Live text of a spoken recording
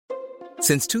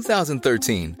Since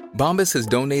 2013, Bombas has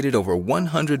donated over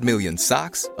 100 million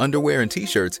socks, underwear, and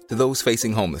T-shirts to those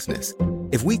facing homelessness.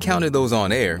 If we counted those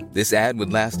on air, this ad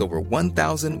would last over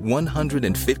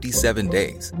 1,157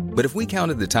 days. But if we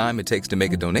counted the time it takes to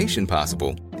make a donation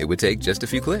possible, it would take just a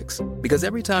few clicks. Because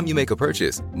every time you make a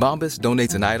purchase, Bombas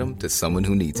donates an item to someone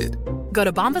who needs it. Go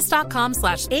to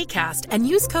bombas.com/ACAST and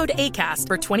use code ACAST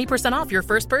for 20% off your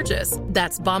first purchase.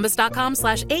 That's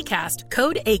bombas.com/ACAST,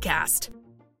 code ACAST.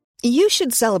 You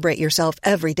should celebrate yourself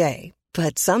every day,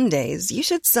 but some days you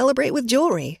should celebrate with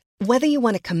jewelry. Whether you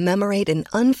want to commemorate an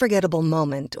unforgettable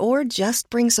moment or just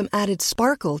bring some added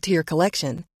sparkle to your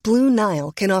collection, Blue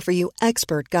Nile can offer you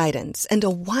expert guidance and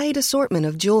a wide assortment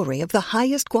of jewelry of the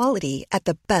highest quality at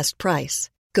the best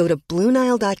price. Go to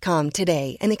BlueNile.com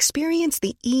today and experience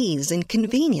the ease and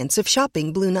convenience of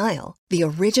shopping Blue Nile, the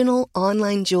original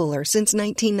online jeweler since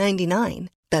 1999.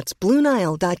 That's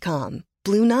BlueNile.com.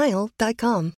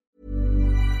 BlueNile.com.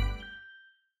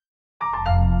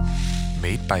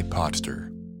 Made by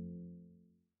Podster.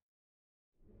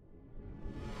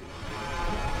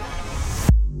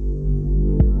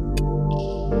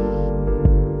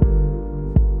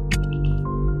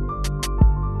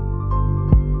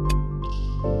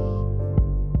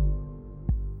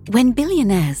 When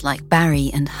billionaires like Barry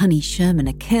and Honey Sherman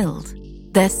are killed,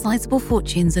 their sizable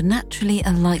fortunes are naturally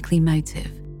a likely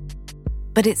motive.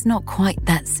 But it's not quite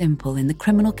that simple in the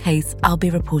criminal case I'll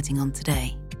be reporting on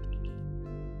today.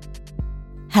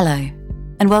 Hello,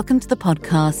 and welcome to the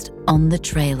podcast On the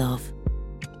Trail Of.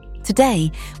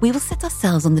 Today, we will set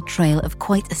ourselves on the trail of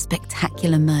quite a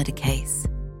spectacular murder case.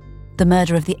 The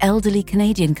murder of the elderly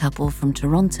Canadian couple from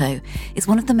Toronto is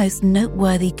one of the most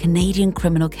noteworthy Canadian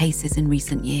criminal cases in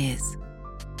recent years.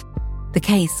 The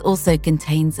case also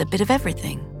contains a bit of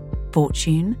everything: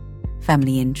 fortune,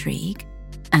 family intrigue,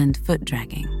 and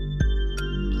foot-dragging.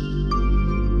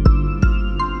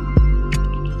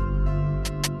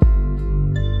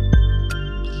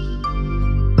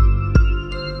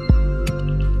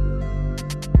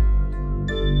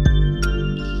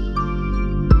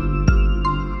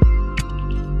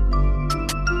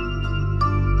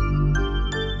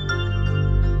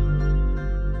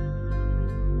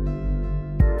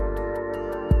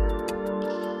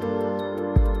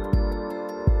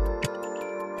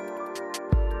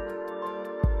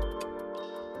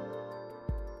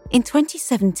 In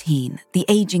 2017, the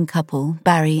aging couple,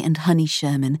 Barry and Honey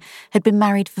Sherman, had been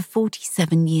married for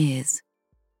 47 years.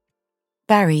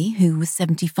 Barry, who was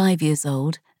 75 years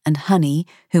old, and Honey,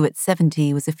 who at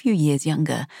 70 was a few years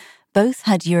younger, both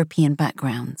had European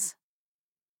backgrounds.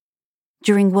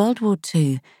 During World War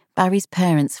II, Barry's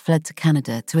parents fled to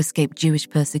Canada to escape Jewish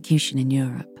persecution in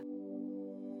Europe.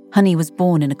 Honey was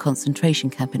born in a concentration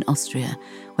camp in Austria,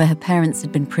 where her parents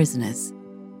had been prisoners.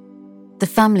 The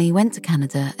family went to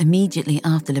Canada immediately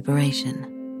after liberation.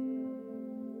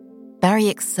 Barry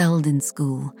excelled in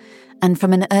school, and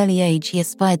from an early age he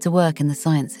aspired to work in the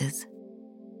sciences.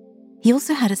 He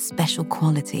also had a special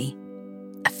quality: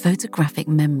 a photographic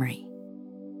memory.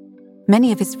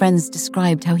 Many of his friends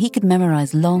described how he could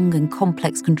memorize long and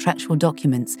complex contractual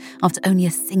documents after only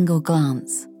a single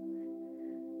glance.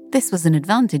 This was an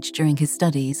advantage during his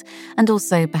studies, and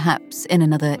also perhaps in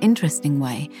another interesting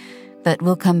way, but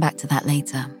we'll come back to that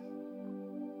later.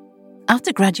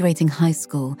 After graduating high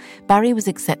school, Barry was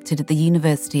accepted at the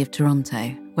University of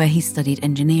Toronto, where he studied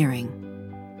engineering.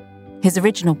 His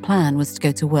original plan was to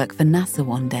go to work for NASA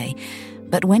one day,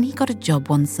 but when he got a job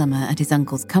one summer at his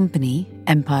uncle's company,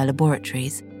 Empire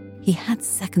Laboratories, he had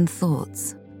second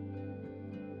thoughts.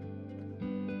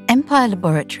 Empire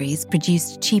Laboratories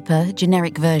produced cheaper,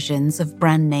 generic versions of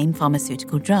brand-name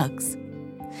pharmaceutical drugs.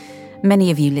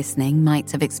 Many of you listening might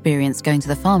have experienced going to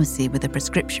the pharmacy with a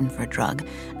prescription for a drug,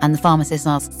 and the pharmacist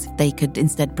asks if they could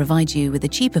instead provide you with a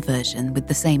cheaper version with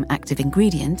the same active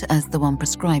ingredient as the one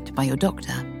prescribed by your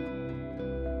doctor.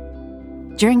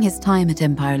 During his time at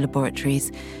Empire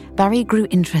Laboratories, Barry grew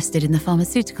interested in the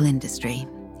pharmaceutical industry,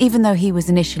 even though he was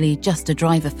initially just a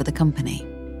driver for the company.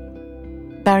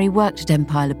 Barry worked at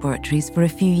Empire Laboratories for a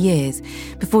few years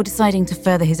before deciding to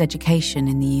further his education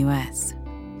in the US.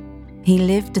 He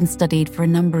lived and studied for a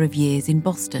number of years in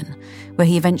Boston, where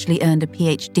he eventually earned a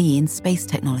PhD in space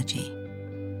technology.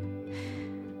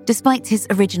 Despite his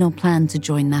original plan to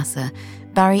join NASA,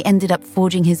 Barry ended up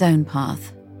forging his own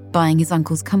path, buying his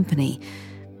uncle's company,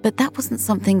 but that wasn't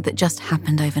something that just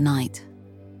happened overnight.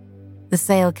 The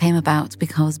sale came about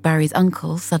because Barry's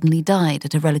uncle suddenly died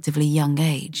at a relatively young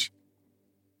age.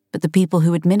 But the people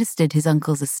who administered his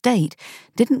uncle's estate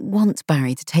didn't want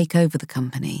Barry to take over the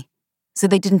company, so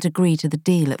they didn't agree to the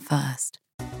deal at first.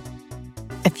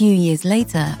 A few years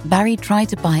later, Barry tried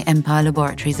to buy Empire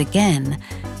Laboratories again,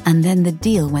 and then the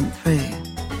deal went through.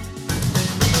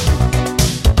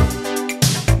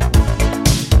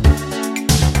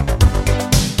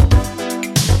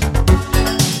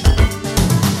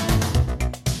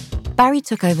 Barry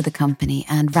took over the company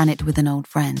and ran it with an old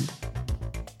friend.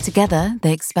 Together,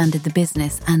 they expanded the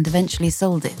business and eventually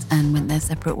sold it and went their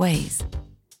separate ways.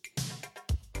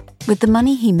 With the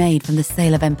money he made from the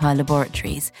sale of Empire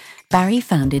Laboratories, Barry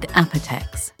founded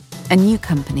Apotex, a new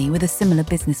company with a similar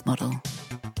business model.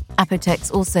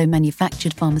 Apotex also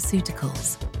manufactured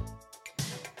pharmaceuticals.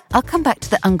 I'll come back to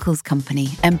the uncle's company,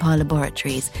 Empire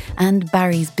Laboratories, and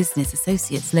Barry's business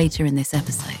associates later in this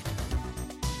episode.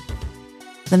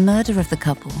 The murder of the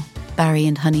couple, Barry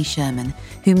and Honey Sherman,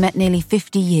 who met nearly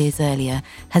 50 years earlier,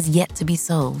 has yet to be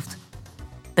solved.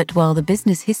 But while the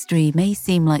business history may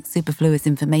seem like superfluous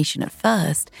information at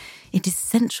first, it is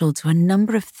central to a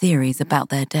number of theories about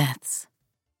their deaths.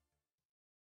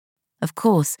 Of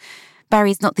course,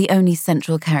 Barry's not the only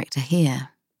central character here.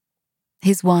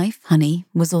 His wife, Honey,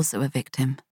 was also a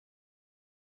victim.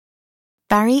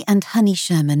 Barry and Honey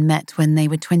Sherman met when they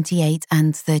were 28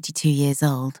 and 32 years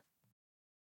old.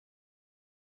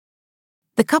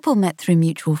 The couple met through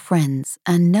mutual friends,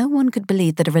 and no one could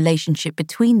believe that a relationship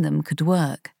between them could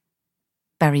work.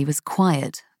 Barry was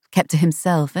quiet, kept to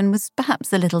himself, and was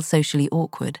perhaps a little socially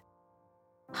awkward.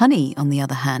 Honey, on the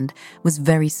other hand, was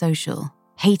very social,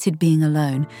 hated being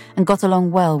alone, and got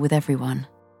along well with everyone.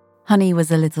 Honey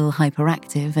was a little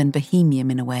hyperactive and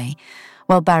bohemian in a way,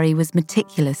 while Barry was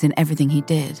meticulous in everything he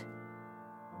did.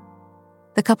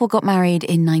 The couple got married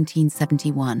in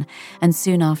 1971 and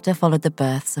soon after followed the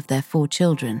births of their 4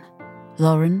 children,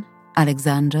 Lauren,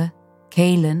 Alexandra,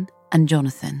 Kaylin, and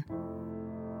Jonathan.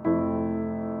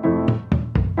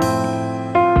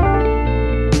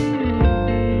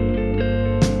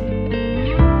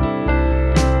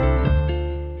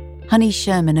 Honey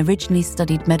Sherman originally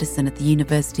studied medicine at the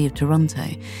University of Toronto,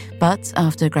 but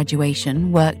after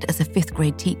graduation worked as a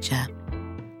 5th-grade teacher.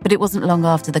 But it wasn't long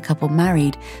after the couple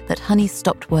married that Honey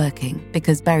stopped working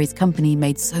because Barry's company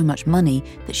made so much money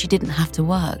that she didn't have to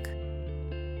work.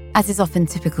 As is often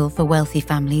typical for wealthy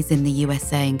families in the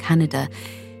USA and Canada,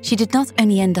 she did not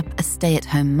only end up a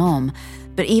stay-at-home mom,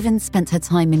 but even spent her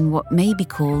time in what may be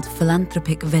called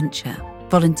philanthropic venture,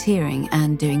 volunteering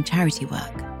and doing charity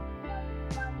work.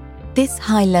 This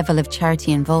high level of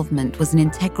charity involvement was an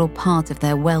integral part of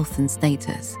their wealth and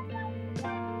status.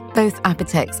 Both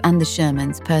Apotex and the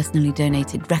Shermans personally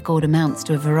donated record amounts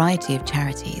to a variety of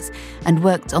charities and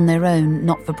worked on their own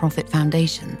not-for-profit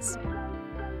foundations.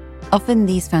 Often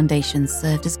these foundations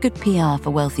served as good PR for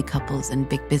wealthy couples and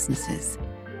big businesses.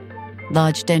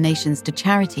 Large donations to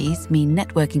charities mean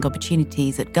networking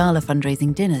opportunities at gala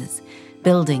fundraising dinners,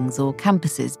 buildings or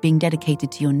campuses being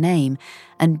dedicated to your name,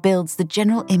 and builds the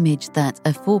general image that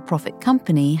a for-profit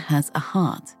company has a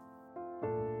heart.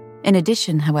 In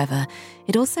addition, however,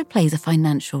 it also plays a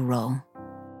financial role.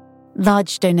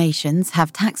 Large donations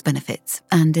have tax benefits,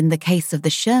 and in the case of the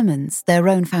Shermans, their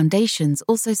own foundations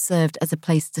also served as a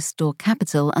place to store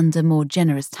capital under more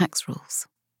generous tax rules.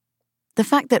 The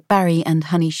fact that Barry and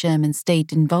Honey Sherman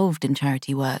stayed involved in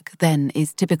charity work then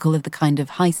is typical of the kind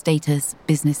of high-status,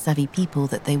 business-savvy people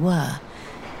that they were,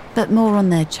 but more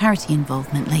on their charity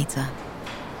involvement later.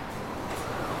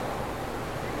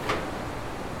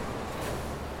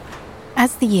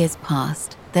 As the years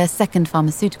passed, their second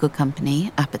pharmaceutical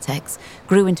company, Apotex,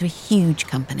 grew into a huge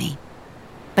company.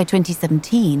 By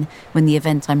 2017, when the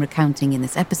event I'm recounting in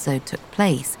this episode took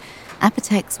place,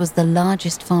 Apotex was the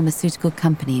largest pharmaceutical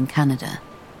company in Canada.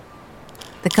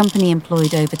 The company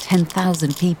employed over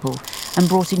 10,000 people and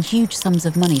brought in huge sums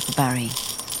of money for Barry.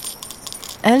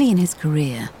 Early in his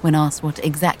career, when asked what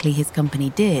exactly his company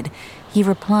did, he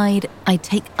replied, "I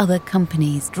take other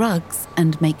companies' drugs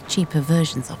and make cheaper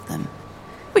versions of them,"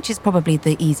 which is probably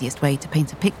the easiest way to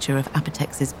paint a picture of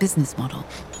Apotex's business model.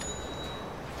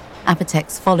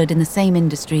 Apotex followed in the same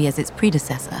industry as its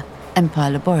predecessor,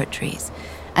 Empire Laboratories,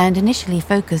 and initially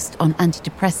focused on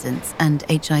antidepressants and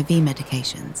HIV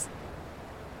medications.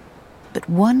 But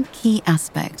one key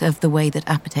aspect of the way that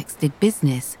Apotex did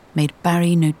business made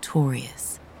Barry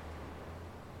notorious.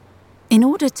 In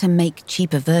order to make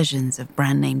cheaper versions of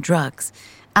brand-name drugs,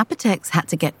 Apotex had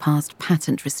to get past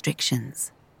patent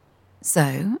restrictions.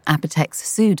 So, Apotex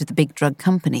sued the big drug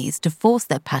companies to force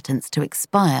their patents to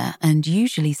expire and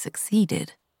usually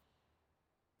succeeded.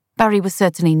 Barry was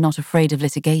certainly not afraid of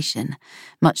litigation,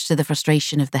 much to the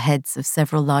frustration of the heads of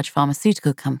several large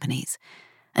pharmaceutical companies,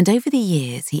 and over the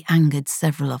years he angered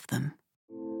several of them.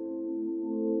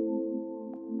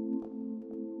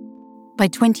 By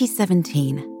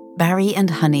 2017, Barry and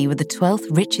Honey were the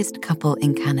 12th richest couple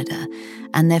in Canada,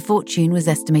 and their fortune was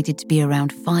estimated to be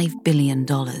around $5 billion,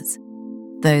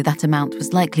 though that amount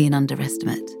was likely an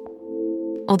underestimate.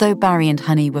 Although Barry and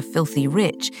Honey were filthy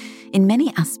rich, in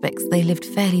many aspects they lived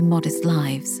fairly modest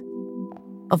lives.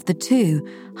 Of the two,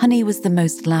 Honey was the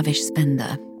most lavish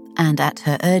spender, and at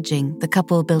her urging, the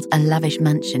couple built a lavish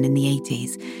mansion in the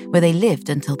 80s, where they lived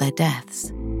until their deaths.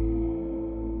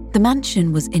 The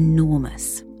mansion was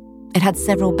enormous. It had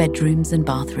several bedrooms and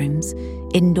bathrooms,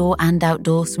 indoor and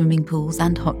outdoor swimming pools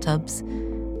and hot tubs,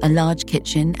 a large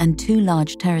kitchen and 2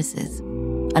 large terraces,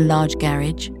 a large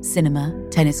garage, cinema,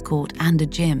 tennis court, and a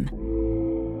gym.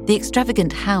 The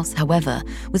extravagant house, however,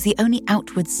 was the only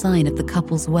outward sign of the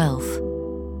couple's wealth.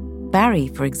 Barry,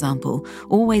 for example,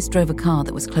 always drove a car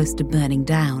that was close to burning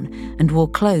down and wore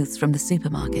clothes from the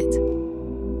supermarket.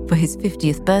 For his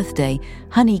 50th birthday,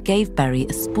 Honey gave Barry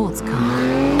a sports car,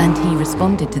 and he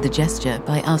responded to the gesture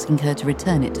by asking her to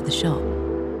return it to the shop.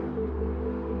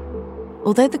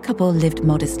 Although the couple lived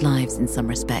modest lives in some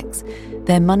respects,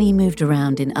 their money moved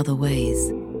around in other ways.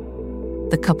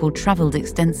 The couple travelled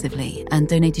extensively and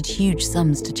donated huge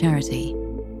sums to charity.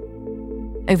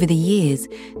 Over the years,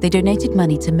 they donated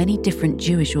money to many different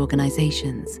Jewish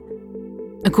organisations.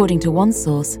 According to one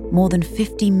source, more than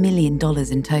 $50 million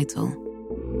in total.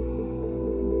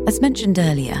 As mentioned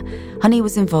earlier, Honey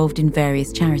was involved in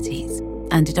various charities,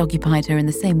 and it occupied her in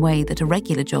the same way that a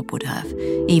regular job would have,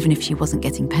 even if she wasn't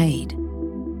getting paid.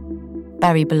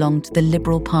 Barry belonged to the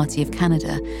Liberal Party of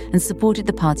Canada and supported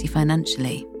the party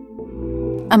financially.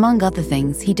 Among other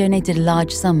things, he donated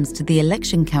large sums to the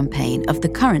election campaign of the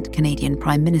current Canadian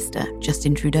Prime Minister,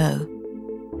 Justin Trudeau.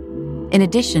 In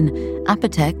addition,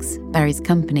 Apotex, Barry's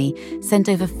company, sent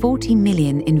over $40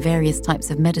 million in various types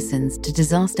of medicines to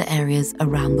disaster areas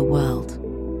around the world.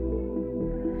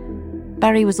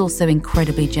 Barry was also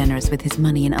incredibly generous with his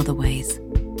money in other ways.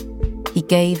 He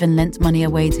gave and lent money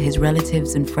away to his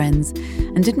relatives and friends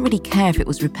and didn't really care if it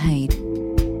was repaid.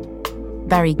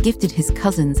 Barry gifted his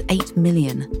cousins $8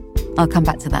 million. I'll come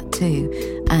back to that too.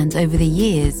 And over the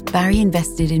years, Barry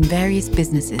invested in various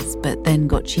businesses but then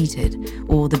got cheated,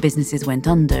 or the businesses went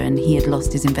under and he had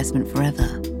lost his investment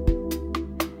forever.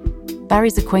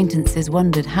 Barry's acquaintances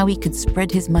wondered how he could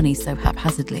spread his money so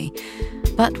haphazardly.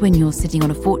 But when you're sitting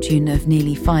on a fortune of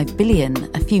nearly $5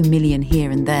 billion, a few million here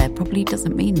and there probably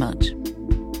doesn't mean much.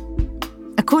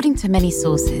 According to many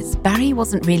sources, Barry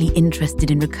wasn't really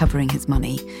interested in recovering his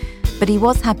money, but he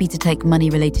was happy to take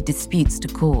money-related disputes to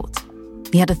court.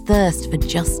 He had a thirst for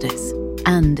justice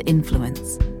and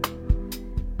influence.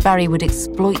 Barry would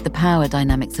exploit the power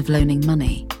dynamics of loaning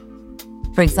money.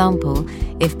 For example,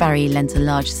 if Barry lent a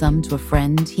large sum to a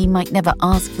friend, he might never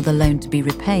ask for the loan to be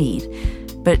repaid,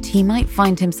 but he might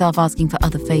find himself asking for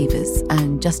other favours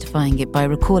and justifying it by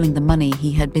recalling the money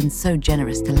he had been so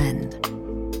generous to lend.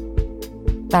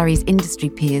 Barry's industry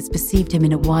peers perceived him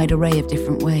in a wide array of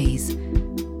different ways.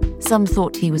 Some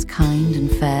thought he was kind and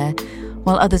fair,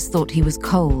 while others thought he was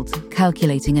cold,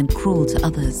 calculating and cruel to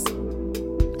others.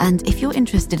 And if you're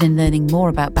interested in learning more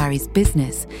about Barry's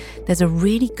business, there's a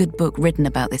really good book written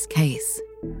about this case.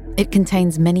 It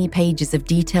contains many pages of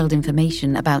detailed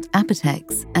information about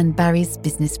Apotex and Barry's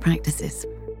business practices.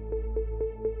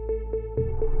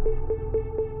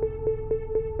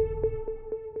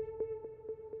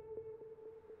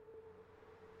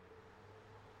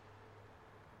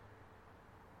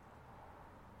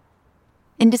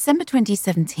 In December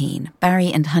 2017,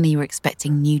 Barry and Honey were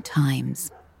expecting new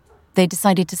times. They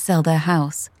decided to sell their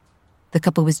house. The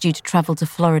couple was due to travel to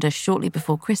Florida shortly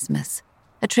before Christmas,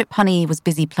 a trip Honey was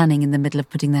busy planning in the middle of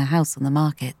putting their house on the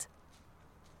market.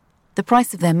 The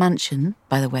price of their mansion,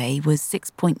 by the way, was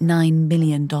 $6.9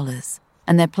 million,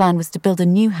 and their plan was to build a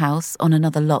new house on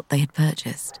another lot they had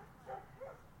purchased.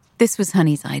 This was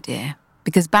Honey's idea,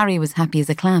 because Barry was happy as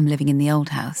a clam living in the old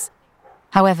house.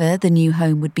 However, the new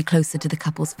home would be closer to the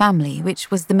couple's family, which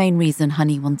was the main reason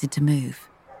Honey wanted to move.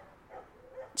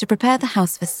 To prepare the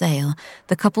house for sale,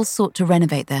 the couple sought to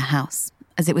renovate their house,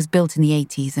 as it was built in the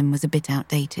 80s and was a bit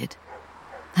outdated.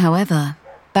 However,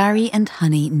 Barry and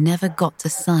Honey never got to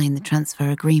sign the transfer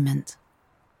agreement.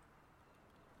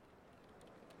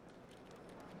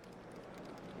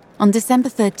 On December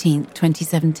 13,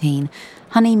 2017,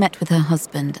 Honey met with her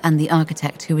husband and the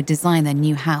architect who would design their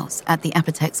new house at the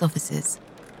Apotex offices.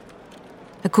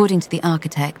 According to the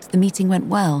architect, the meeting went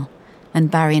well,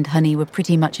 and Barry and Honey were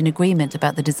pretty much in agreement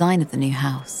about the design of the new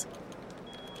house.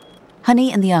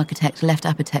 Honey and the architect left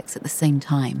Apotex at the same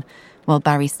time, while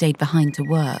Barry stayed behind to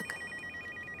work.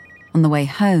 On the way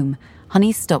home,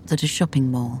 Honey stopped at a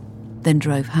shopping mall, then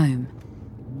drove home.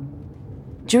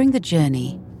 During the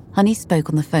journey, Honey spoke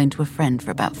on the phone to a friend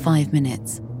for about 5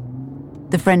 minutes.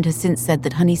 The friend has since said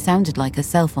that Honey sounded like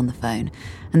herself on the phone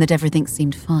and that everything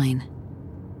seemed fine.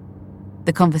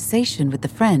 The conversation with the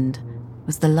friend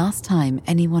was the last time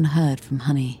anyone heard from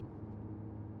Honey.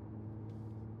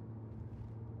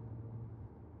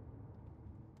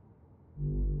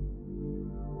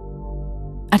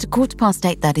 At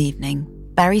 8:15 that evening,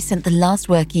 Barry sent the last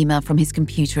work email from his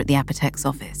computer at the Apotex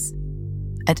office.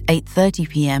 At 8:30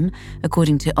 p.m,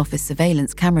 according to office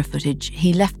surveillance camera footage,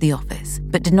 he left the office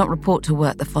but did not report to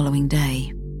work the following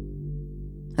day.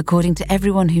 According to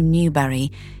everyone who knew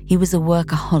Barry, he was a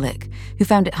workaholic who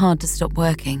found it hard to stop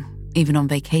working, even on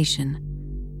vacation.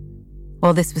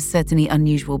 While this was certainly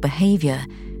unusual behaviour,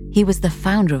 he was the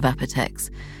founder of Apotex,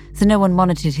 so no one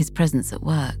monitored his presence at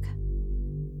work.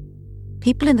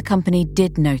 People in the company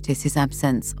did notice his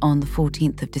absence on the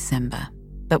 14th of December,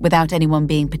 but without anyone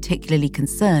being particularly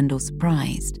concerned or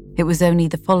surprised. It was only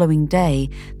the following day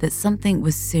that something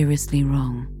was seriously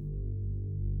wrong.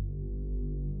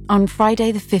 On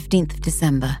Friday the 15th of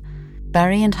December,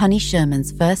 Barry and Honey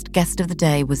Sherman's first guest of the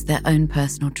day was their own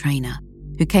personal trainer,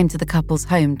 who came to the couple's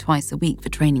home twice a week for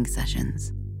training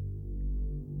sessions.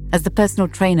 As the personal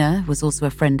trainer was also a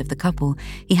friend of the couple,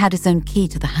 he had his own key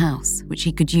to the house, which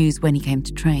he could use when he came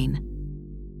to train.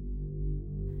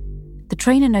 The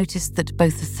trainer noticed that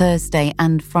both the Thursday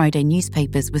and Friday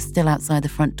newspapers were still outside the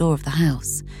front door of the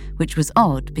house, which was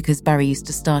odd because Barry used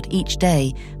to start each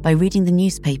day by reading the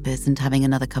newspapers and having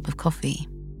another cup of coffee.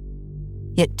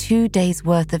 Yet 2 days'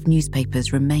 worth of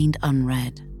newspapers remained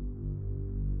unread.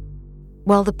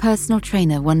 While the personal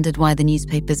trainer wondered why the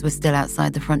newspapers were still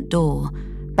outside the front door,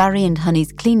 Barry and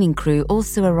Honey's cleaning crew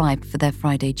also arrived for their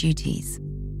Friday duties.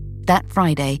 That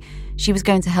Friday, she was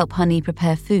going to help Honey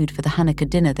prepare food for the Hanukkah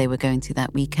dinner they were going to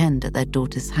that weekend at their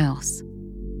daughter's house.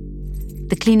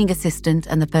 The cleaning assistant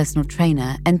and the personal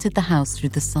trainer entered the house through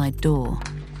the side door.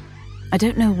 I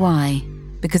don't know why,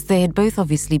 because they had both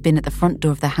obviously been at the front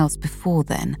door of the house before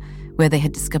then, where they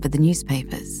had discovered the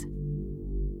newspapers.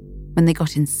 When they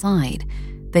got inside,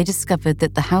 they discovered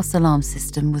that the house alarm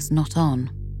system was not on,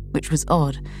 which was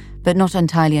odd, but not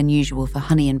entirely unusual for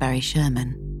Honey and Barry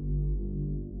Sherman.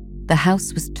 The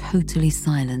house was totally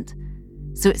silent,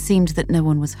 so it seemed that no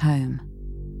one was home.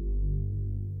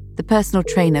 The personal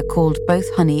trainer called both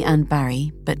Honey and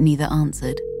Barry, but neither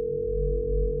answered.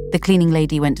 The cleaning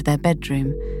lady went to their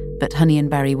bedroom, but Honey and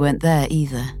Barry weren't there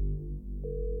either.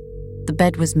 The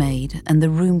bed was made and the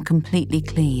room completely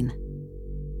clean.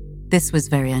 This was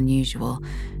very unusual.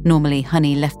 Normally,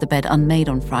 Honey left the bed unmade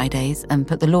on Fridays and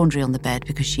put the laundry on the bed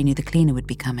because she knew the cleaner would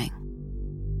be coming.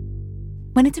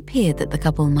 When it appeared that the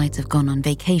couple might have gone on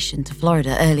vacation to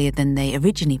Florida earlier than they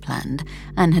originally planned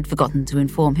and had forgotten to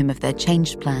inform him of their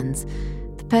changed plans,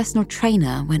 the personal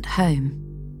trainer went home.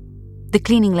 The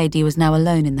cleaning lady was now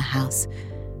alone in the house,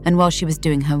 and while she was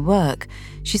doing her work,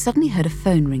 she suddenly heard a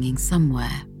phone ringing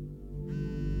somewhere.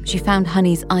 She found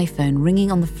Honey's iPhone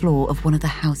ringing on the floor of one of the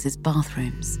house's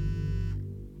bathrooms.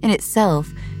 In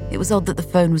itself, it was odd that the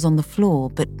phone was on the floor,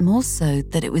 but more so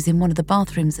that it was in one of the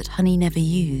bathrooms that Honey never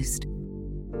used.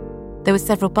 There were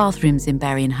several bathrooms in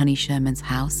Barry and Honey Sherman's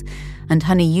house, and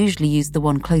Honey usually used the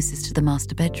one closest to the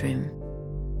master bedroom.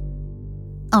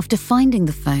 After finding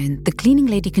the phone, the cleaning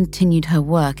lady continued her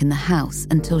work in the house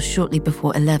until shortly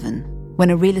before 11, when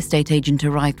a real estate agent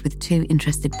arrived with 2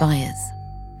 interested buyers.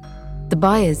 The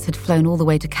buyers had flown all the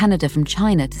way to Canada from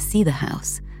China to see the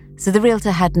house, so the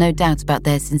realtor had no doubt about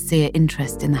their sincere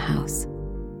interest in the house.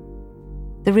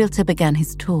 The realtor began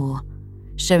his tour,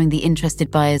 showing the interested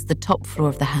buyers the top floor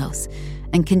of the house,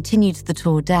 and continued the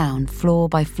tour down floor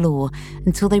by floor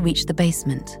until they reached the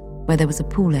basement, where there was a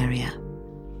pool area.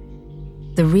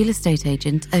 The real estate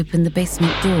agent opened the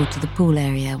basement door to the pool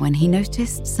area when he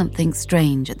noticed something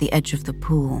strange at the edge of the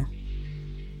pool.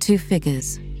 2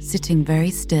 figures sitting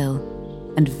very still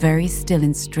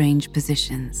in strange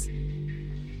positions.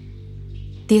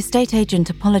 The estate agent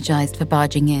apologized for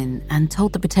barging in and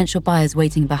told the potential buyers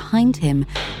waiting behind him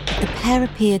that the pair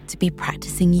appeared to be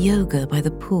practicing yoga by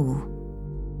the pool.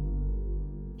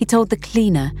 He told the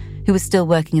cleaner, who was still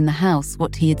working in the house,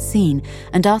 what he had seen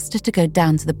and asked her to go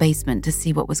down to the basement to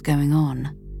see what was going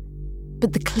on.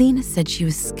 But the cleaner said she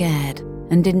was scared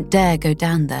and didn't dare go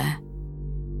down there.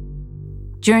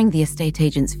 During the estate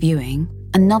agent's viewing,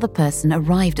 another person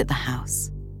arrived at the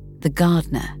house, the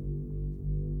gardener.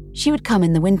 She would come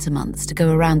in the winter months to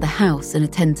go around the house and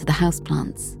attend to the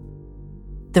houseplants.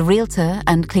 The realtor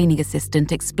and cleaning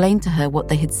assistant explained to her what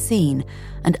they had seen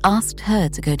and asked her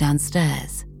to go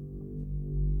downstairs.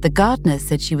 The gardener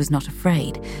said she was not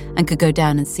afraid and could go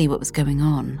down and see what was going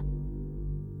on.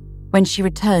 When she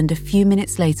returned a few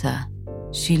minutes later,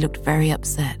 She looked very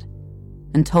upset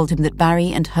and told him that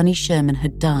Barry and Honey Sherman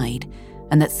had died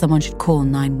and that someone should call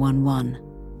 911.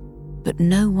 But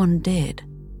no one did.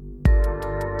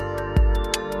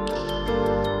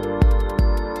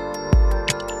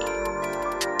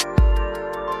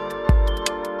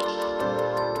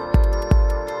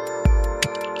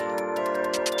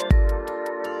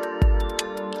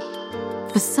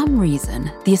 For some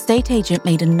reason, the estate agent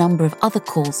made a number of other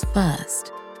calls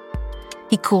first.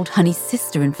 He called Honey's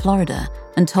sister in Florida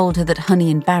and told her that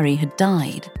Honey and Barry had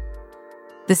died.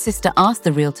 The sister asked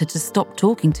the realtor to stop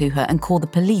talking to her and call the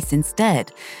police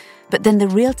instead, but then the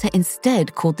realtor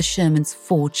instead called the Shermans'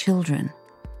 4 children.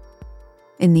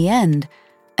 In the end,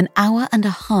 an hour and a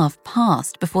half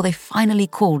passed before they finally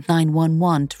called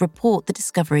 911 to report the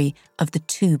discovery of the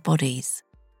 2 bodies.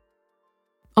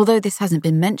 Although this hasn't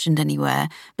been mentioned anywhere,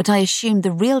 but I assume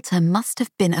the realtor must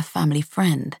have been a family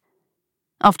friend.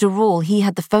 After all, he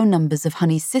had the phone numbers of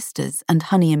Honey's sisters and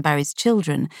Honey and Barry's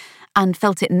children, and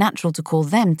felt it natural to call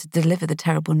them to deliver the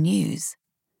terrible news.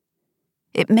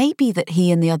 It may be that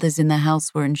he and the others in their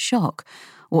house were in shock,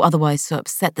 or otherwise so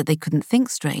upset that they couldn't think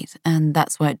straight, and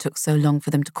that's why it took so long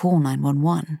for them to call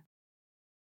 911.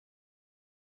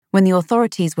 When the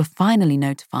authorities were finally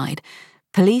notified,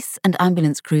 police and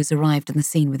ambulance crews arrived on the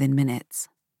scene within minutes.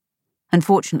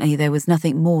 Unfortunately, there was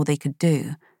nothing more they could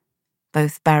do.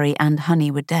 Both Barry and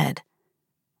Honey were dead,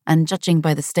 and judging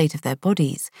by the state of their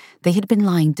bodies, they had been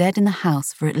lying dead in the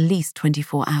house for at least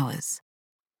 24 hours.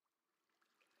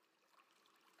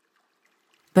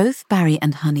 Both Barry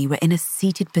and Honey were in a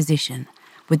seated position,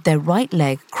 with their right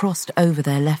leg crossed over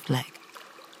their left leg.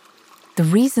 The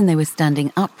reason they were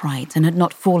standing upright and had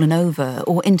not fallen over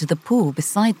or into the pool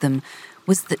beside them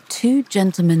was that 2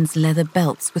 gentlemen's leather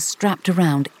belts were strapped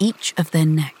around each of their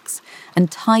necks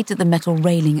and tied to the metal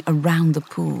railing around the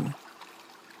pool.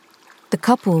 The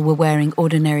couple were wearing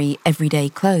ordinary, everyday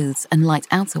clothes and light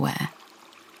outerwear.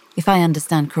 If I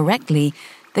understand correctly,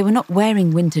 they were not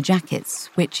wearing winter jackets,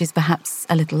 which is perhaps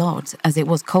a little odd, as it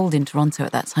was cold in Toronto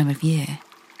at that time of year.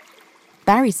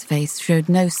 Barry's face showed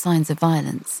no signs of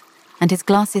violence, and his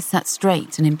glasses sat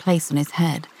straight and in place on his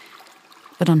head.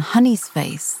 But on Honey's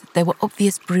face, there were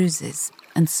obvious bruises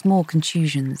and small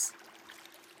contusions.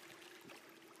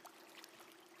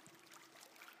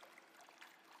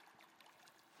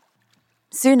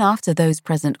 Soon after those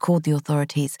present called the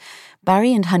authorities,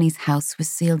 Barry and Honey's house was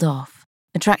sealed off,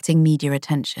 attracting media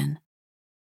attention.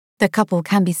 The couple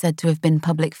can be said to have been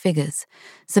public figures,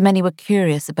 so many were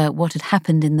curious about what had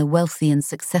happened in the wealthy and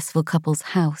successful couple's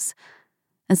house,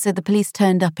 and so the police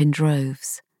turned up in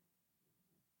droves.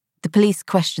 The police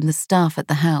questioned the staff at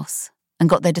the house and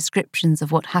got their descriptions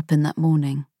of what happened that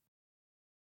morning.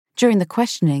 During the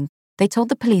questioning, they told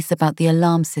the police about the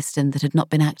alarm system that had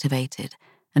not been activated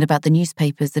and about the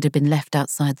newspapers that had been left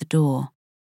outside the door.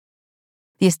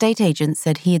 The estate agent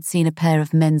said he had seen a pair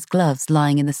of men's gloves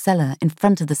lying in the cellar in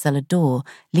front of the cellar door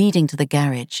leading to the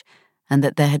garage, and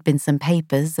that there had been some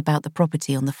papers about the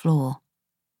property on the floor.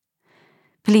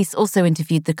 Police also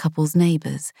interviewed the couple's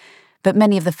neighbours, but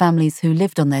many of the families who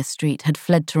lived on their street had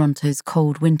fled Toronto's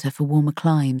cold winter for warmer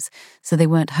climes, so they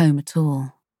weren't home at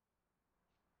all.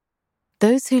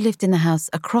 Those who lived in the house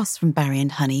across from Barry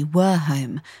and Honey were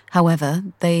home. However,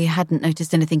 they hadn't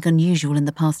noticed anything unusual in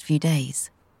the past few days.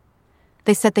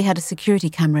 They said they had a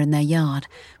security camera in their yard,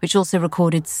 which also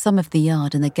recorded some of the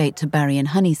yard and the gate to Barry and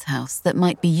Honey's house that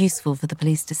might be useful for the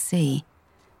police to see.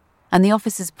 And the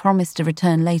officers promised to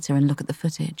return later and look at the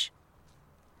footage.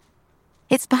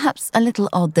 It's perhaps a little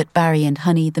odd that Barry and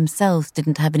Honey themselves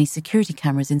didn't have any security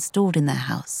cameras installed in their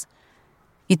house.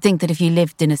 You'd think that if you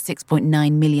lived in a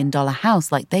 $6.9 million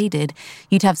house like they did,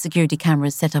 you'd have security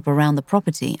cameras set up around the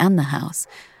property and the house.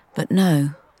 But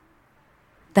no.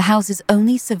 The house's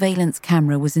only surveillance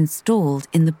camera was installed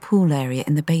in the pool area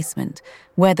in the basement,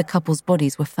 where the couple's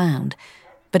bodies were found,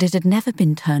 but it had never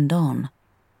been turned on.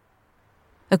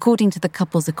 According to the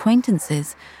couple's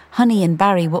acquaintances, Honey and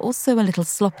Barry were also a little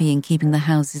sloppy in keeping the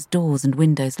house's doors and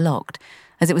windows locked,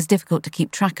 as it was difficult to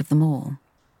keep track of them all.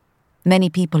 Many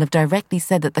people have directly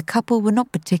said that the couple were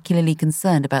not particularly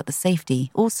concerned about the safety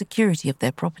or security of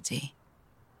their property.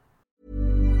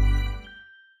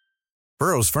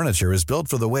 Burrow's furniture is built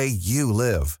for the way you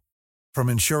live. From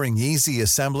ensuring easy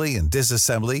assembly and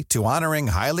disassembly to honoring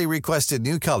highly requested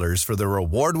new colors for their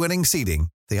award-winning seating,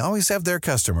 they always have their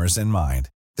customers in mind.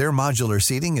 Their modular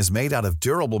seating is made out of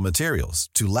durable materials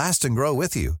to last and grow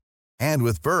with you. And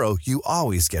with Burrow, you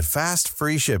always get fast,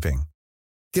 free shipping.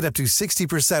 Get up to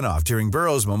 60% off during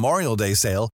Burrow's Memorial Day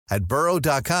sale at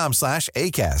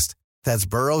burrow.com/ACAST. That's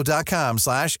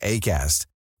burrow.com/ACAST.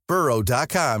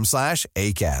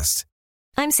 burrow.com/ACAST.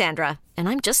 I'm Sandra, and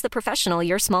I'm just the professional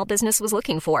your small business was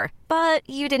looking for. But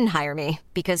you didn't hire me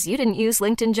because you didn't use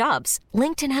LinkedIn Jobs.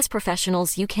 LinkedIn has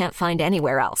professionals you can't find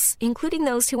anywhere else, including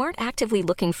those who aren't actively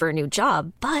looking for a new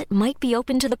job, but might be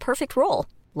open to the perfect role,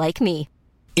 like me.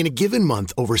 In a given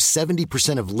month, over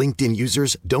 70% of LinkedIn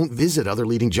users don't visit other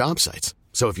leading job sites.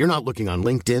 So if you're not looking on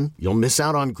LinkedIn, you'll miss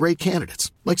out on great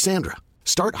candidates like Sandra.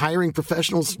 Start hiring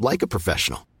professionals like a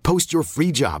professional. Post your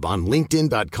free job on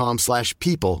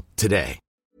linkedin.com/people today.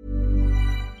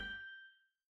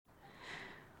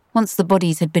 Once the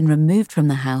bodies had been removed from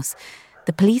the house,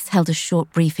 the police held a short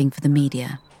briefing for the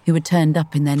media, who had turned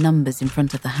up in their numbers in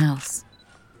front of the house.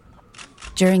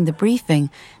 During the briefing,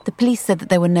 the police said that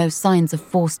there were no signs of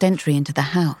forced entry into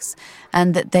the house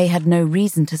and that they had no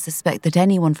reason to suspect that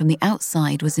anyone from the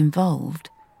outside was involved.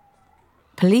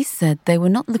 Police said they were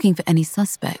not looking for any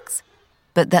suspects,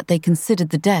 but that they considered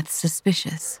the deaths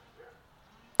suspicious.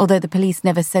 Although the police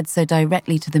never said so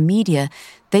directly to the media,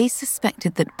 they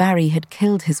suspected that Barry had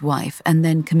killed his wife and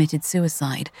then committed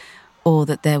suicide, or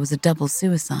that there was a double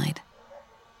suicide.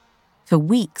 For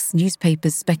weeks,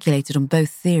 newspapers speculated on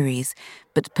both theories,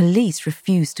 but police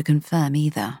refused to confirm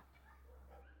either.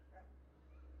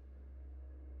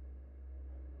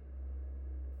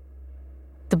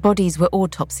 The bodies were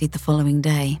autopsied the following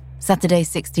day, Saturday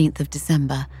 16th of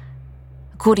December.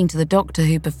 According to the doctor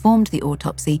who performed the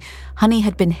autopsy, Honey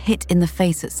had been hit in the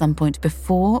face at some point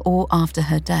before or after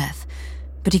her death,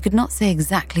 but he could not say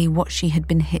exactly what she had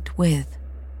been hit with.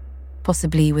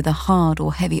 Possibly with a hard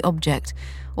or heavy object,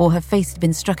 or her face had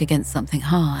been struck against something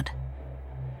hard.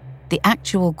 The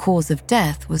actual cause of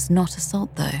death was not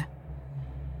assault, though.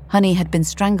 Honey had been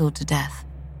strangled to death,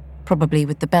 probably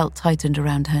with the belt tightened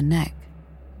around her neck.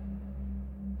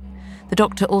 The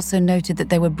doctor also noted that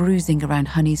there were bruising around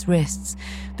Honey's wrists,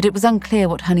 but it was unclear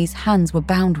what Honey's hands were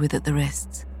bound with at the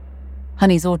wrists.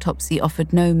 Honey's autopsy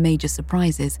offered no major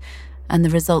surprises, and the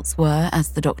results were, as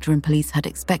the doctor and police had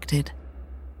expected.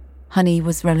 Honey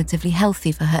was relatively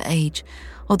healthy for her age,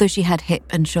 although she had hip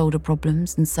and shoulder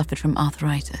problems and suffered from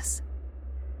arthritis.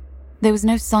 There was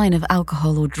no sign of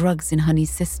alcohol or drugs in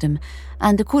Honey's system,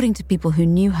 and according to people who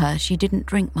knew her, she didn't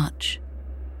drink much.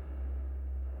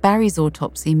 Barry's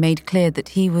autopsy made clear that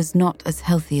he was not as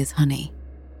healthy as Honey.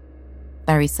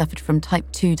 Barry suffered from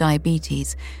type 2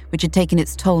 diabetes, which had taken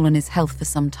its toll on his health for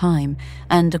some time,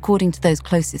 and according to those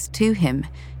closest to him,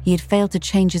 he had failed to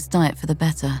change his diet for the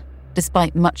better,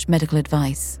 despite much medical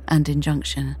advice and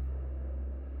injunction.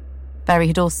 Barry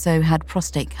had also had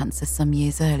prostate cancer some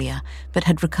years earlier, but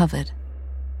had recovered.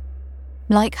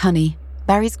 Like Honey,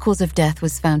 Barry's cause of death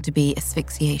was found to be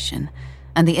asphyxiation,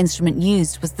 and the instrument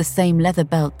used was the same leather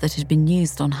belt that had been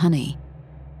used on Honey.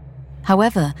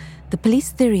 However, the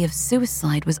police theory of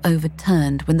suicide was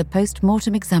overturned when the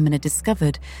post-mortem examiner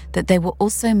discovered that there were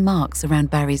also marks around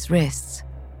Barry's wrists.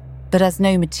 But as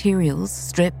no materials,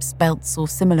 strips, belts or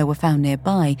similar were found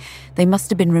nearby, they must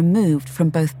have been removed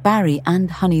from both Barry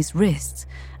and Honey's wrists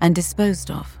and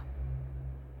disposed of.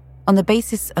 On the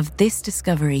basis of this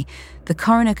discovery, the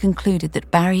coroner concluded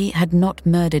that Barry had not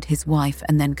murdered his wife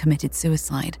and then committed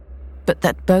suicide, but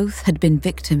that both had been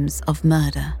victims of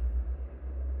murder.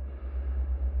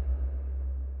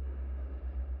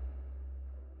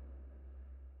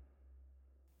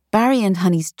 Barry and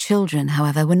Honey's children,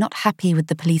 however, were not happy with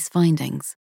the police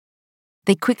findings.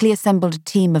 They quickly assembled a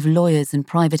team of lawyers and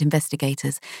private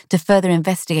investigators to further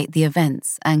investigate the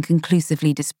events and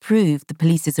conclusively disprove the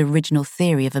police's original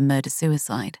theory of a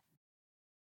murder-suicide.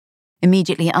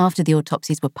 Immediately after the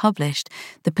autopsies were published,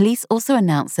 the police also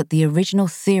announced that the original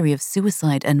theory of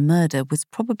suicide and murder was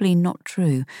probably not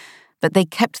true, but they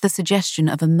kept the suggestion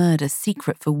of a murder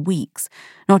secret for weeks,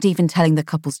 not even telling the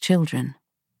couple's children.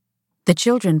 The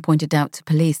children pointed out to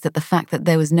police that the fact that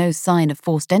there was no sign of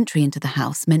forced entry into the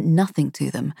house meant nothing to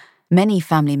them. Many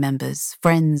family members,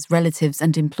 friends, relatives,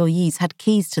 and employees had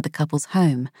keys to the couple's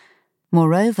home.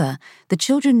 Moreover, the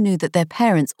children knew that their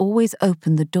parents always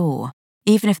opened the door,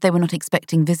 even if they were not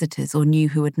expecting visitors or knew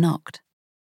who had knocked.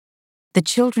 The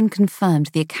children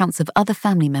confirmed the accounts of other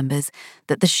family members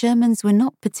that the Shermans were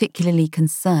not particularly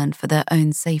concerned for their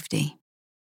own safety.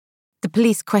 The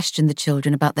police questioned the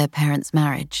children about their parents'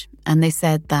 marriage, and they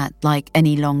said that, like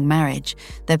any long marriage,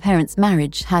 their parents'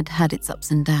 marriage had had its ups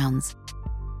and downs.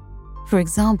 For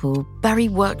example, Barry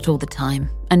worked all the time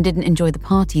and didn't enjoy the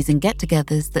parties and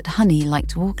get-togethers that Honey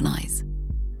liked to organise.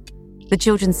 The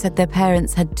children said their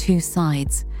parents had two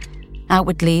sides.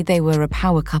 Outwardly, they were a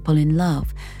power couple in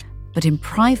love, but in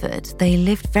private, they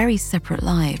lived very separate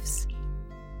lives.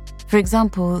 For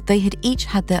example, they had each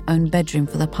had their own bedroom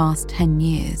for the past 10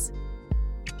 years.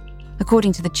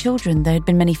 According to the children, there had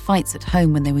been many fights at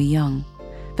home when they were young.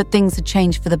 but things had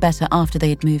changed for the better after they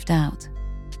had moved out.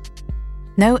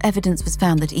 No evidence was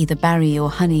found that either Barry or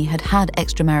Honey had had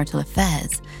extramarital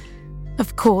affairs.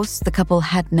 Of course, the couple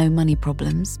had no money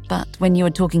problems, but when you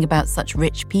were talking about such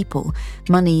rich people,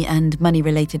 money and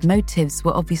money-related motives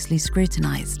were obviously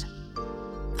scrutinized.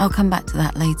 I'll come back to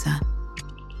that later.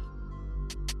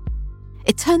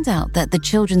 It turned out that the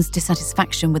children's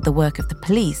dissatisfaction with the work of the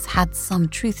police had some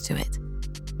truth to it.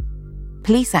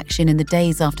 Police action in the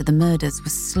days after the murders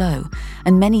was slow,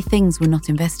 and many things were not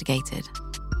investigated.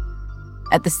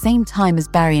 At the same time as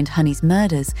Barry and Honey's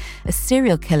murders, a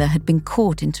serial killer had been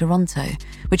caught in Toronto,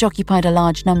 which occupied a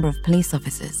large number of police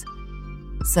officers.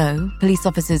 So, police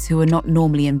officers who were not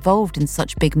normally involved in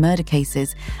such big murder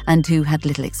cases and who had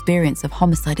little experience of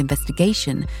homicide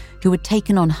investigation, who had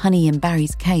taken on Honey and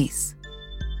Barry's case.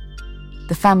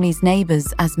 The family's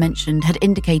neighbours, as mentioned, had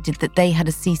indicated that they had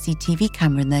a CCTV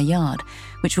camera in their yard,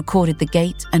 which recorded the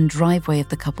gate and driveway of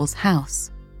the couple's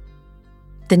house.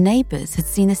 The neighbours had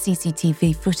seen the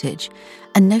CCTV footage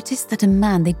and noticed that a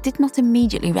man they did not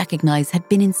immediately recognise had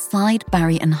been inside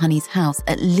Barry and Honey's house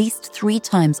at least 3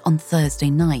 times on Thursday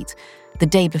night, the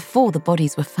day before the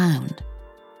bodies were found.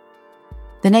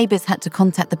 The neighbours had to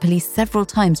contact the police several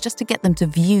times just to get them to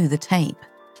view the tape.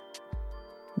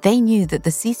 They knew that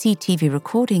the CCTV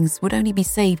recordings would only be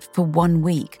saved for 1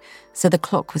 week, so the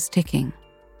clock was ticking.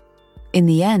 In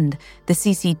the end, the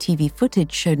CCTV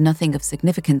footage showed nothing of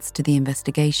significance to the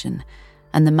investigation,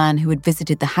 and the man who had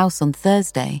visited the house on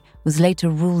Thursday was later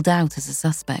ruled out as a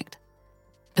suspect.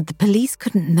 But the police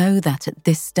couldn't know that at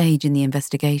this stage in the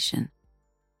investigation.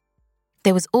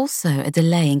 There was also a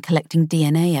delay in collecting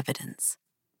DNA evidence.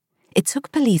 It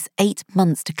took police 8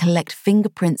 months to collect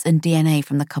fingerprints and DNA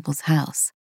from the couple's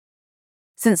house.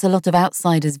 Since a lot of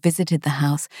outsiders visited the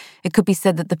house, it could be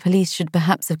said that the police should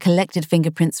perhaps have collected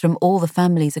fingerprints from all the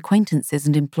family's acquaintances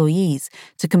and employees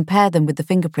to compare them with the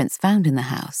fingerprints found in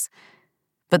the house.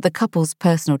 But the couple's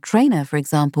personal trainer, for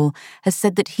example, has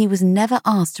said that he was never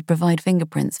asked to provide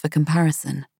fingerprints for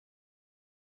comparison.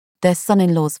 Their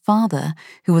son-in-law's father,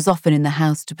 who was often in the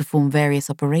house to perform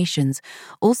various operations,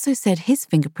 also said his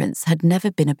fingerprints had never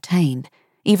been obtained,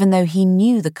 even though he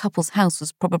knew the couple's house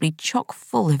was probably chock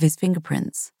full of his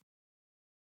fingerprints.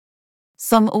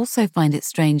 Some also find it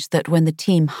strange that when the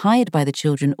team hired by the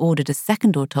children ordered a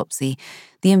second autopsy,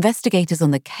 the investigators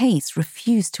on the case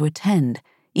refused to attend,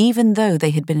 even though they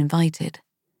had been invited.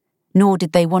 Nor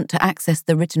did they want to access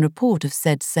the written report of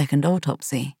said second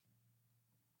autopsy.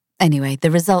 Anyway,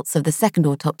 the results of the second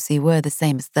autopsy were the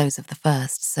same as those of the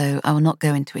first, so I will not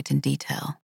go into it in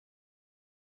detail.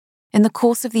 In the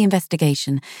course of the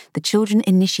investigation, the children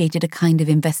initiated a kind of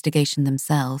investigation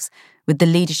themselves, with the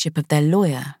leadership of their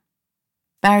lawyer.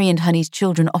 Barry and Honey's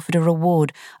children offered a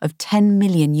reward of $10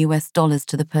 million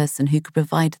to the person who could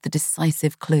provide the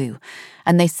decisive clue,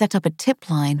 and they set up a tip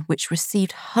line which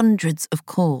received hundreds of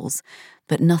calls,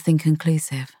 but nothing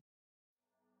conclusive.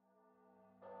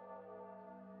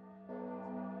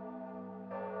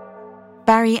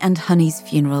 Barry and Honey's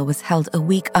funeral was held a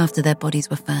week after their bodies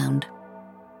were found.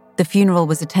 The funeral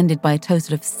was attended by a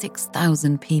total of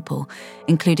 6,000 people,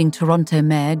 including Toronto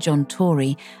Mayor John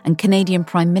Tory and Canadian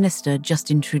Prime Minister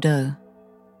Justin Trudeau.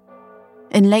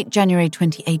 In late January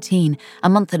 2018, a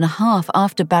month and a half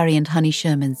after Barry and Honey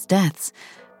Sherman's deaths,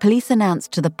 police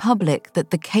announced to the public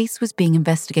that the case was being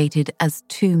investigated as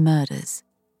 2 murders.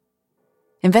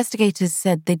 Investigators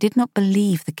said they did not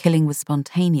believe the killing was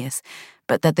spontaneous,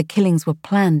 but that the killings were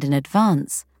planned in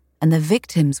advance and the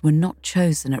victims were not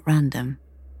chosen at random.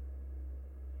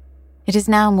 It is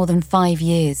now more than 5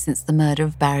 years since the murder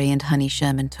of Barry and Honey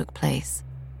Sherman took place,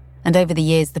 and over the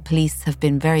years the police have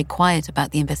been very quiet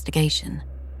about the investigation.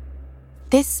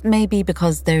 This may be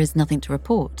because there is nothing to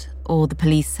report, or the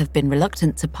police have been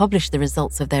reluctant to publish the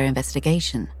results of their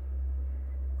investigation.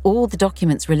 All the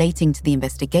documents relating to the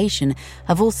investigation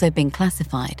have also been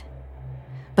classified.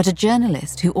 But a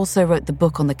journalist who also wrote the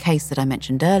book on the case that I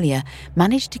mentioned earlier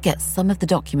managed to get some of the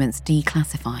documents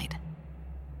declassified.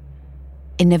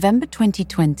 In November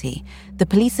 2020, the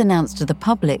police announced to the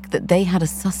public that they had a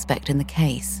suspect in the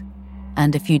case,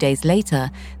 and a few days later,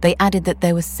 they added that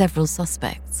there were several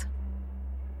suspects.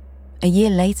 A year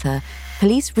later,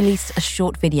 police released a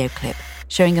short video clip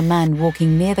showing a man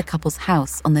walking near the couple's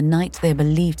house on the night they are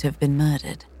believed to have been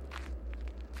murdered.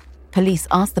 Police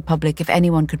asked the public if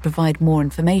anyone could provide more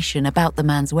information about the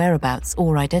man's whereabouts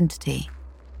or identity.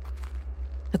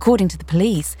 According to the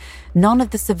police, none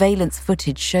of the surveillance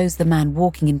footage shows the man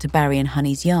walking into Barry and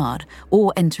Honey's yard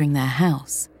or entering their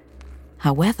house.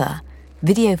 However,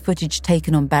 Video footage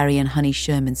taken on Barry and Honey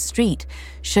Sherman's street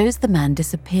shows the man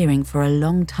disappearing for a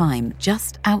long time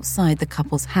just outside the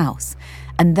couple's house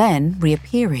and then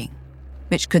reappearing,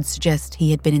 which could suggest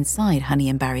he had been inside Honey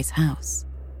and Barry's house.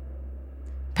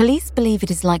 Police believe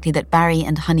it is likely that Barry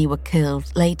and Honey were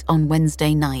killed late on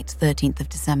Wednesday night, 13th of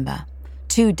December,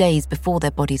 2 days before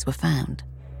their bodies were found.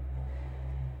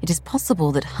 It is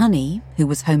possible that Honey, who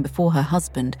was home before her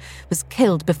husband, was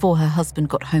killed before her husband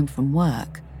got home from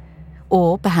work.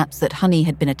 Or perhaps that Honey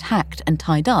had been attacked and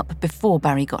tied up before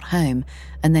Barry got home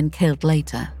and then killed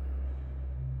later.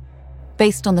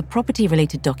 Based on the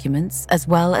property-related documents, as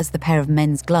well as the pair of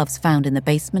men's gloves found in the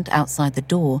basement outside the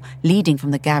door leading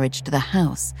from the garage to the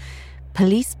house,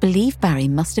 police believe Barry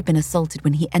must have been assaulted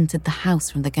when he entered the house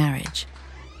from the garage.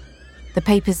 The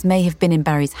papers may have been in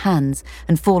Barry's hands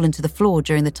and fallen to the floor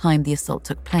during the time the assault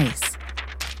took place.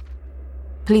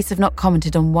 Police have not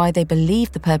commented on why they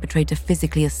believe the perpetrator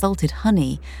physically assaulted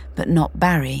Honey, but not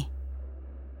Barry.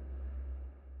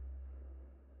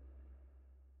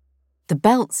 The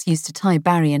belts used to tie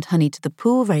Barry and Honey to the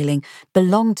pool railing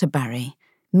belonged to Barry,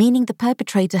 meaning the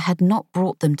perpetrator had not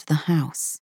brought them to the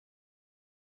house.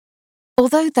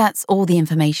 Although that's all the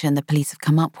information the police have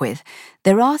come up with,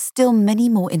 there are still many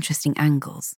more interesting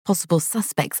angles, possible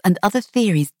suspects, and other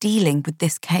theories dealing with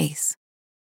this case.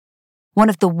 One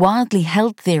of the wildly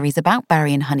held theories about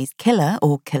Barry and Honey's killer,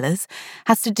 or killers,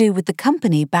 has to do with the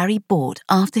company Barry bought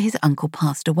after his uncle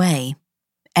passed away,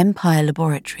 Empire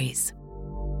Laboratories.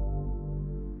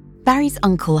 Barry's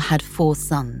uncle had 4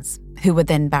 sons, who were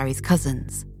then Barry's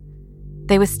cousins.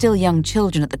 They were still young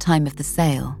children at the time of the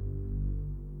sale.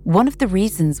 One of the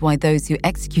reasons why those who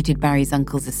executed Barry's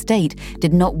uncle's estate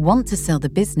did not want to sell the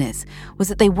business was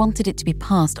that they wanted it to be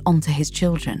passed on to his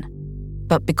children.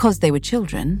 But because they were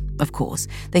children, of course,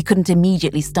 they couldn't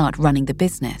immediately start running the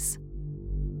business.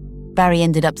 Barry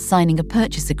ended up signing a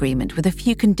purchase agreement with a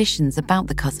few conditions about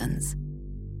the cousins.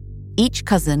 Each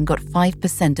cousin got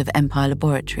 5% of Empire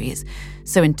Laboratories,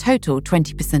 so in total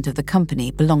 20% of the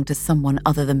company belonged to someone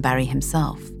other than Barry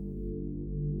himself.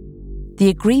 The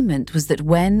agreement was that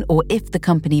when or if the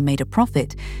company made a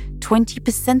profit,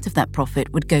 20% of that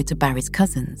profit would go to Barry's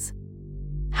cousins.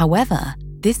 However,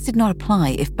 this did not apply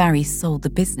if Barry sold the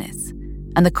business,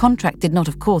 and the contract did not,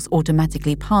 of course,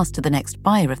 automatically pass to the next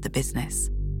buyer of the business.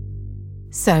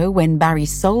 So, when Barry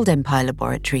sold Empire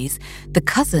Laboratories, the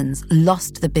cousins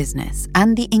lost the business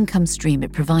and the income stream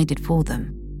it provided for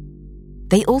them.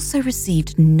 They also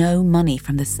received no money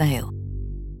from the sale.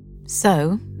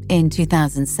 So, in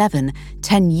 2007,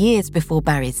 10 years before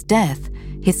Barry's death,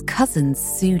 his cousins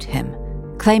sued him,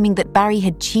 claiming that Barry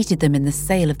had cheated them in the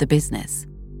sale of the business.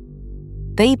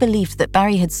 They believed that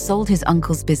Barry had sold his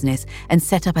uncle's business and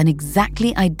set up an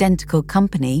exactly identical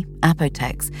company,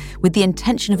 Apotex, with the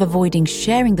intention of avoiding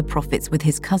sharing the profits with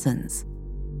his cousins.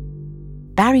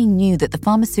 Barry knew that the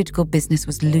pharmaceutical business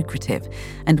was lucrative,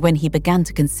 and when he began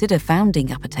to consider founding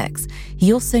Apotex,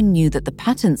 he also knew that the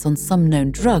patents on some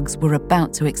known drugs were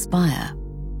about to expire.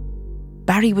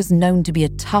 Barry was known to be a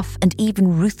tough and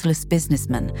even ruthless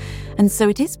businessman, and so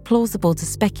it is plausible to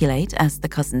speculate, as the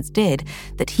cousins did,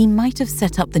 that he might have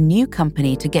set up the new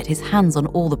company to get his hands on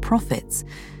all the profits.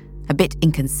 A bit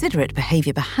inconsiderate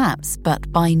behaviour perhaps,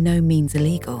 but by no means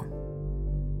illegal.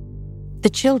 The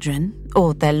children,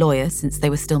 or their lawyer since they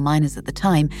were still minors at the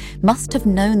time, must have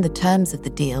known the terms of the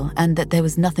deal and that there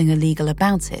was nothing illegal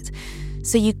about it.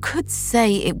 So you could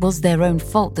say it was their own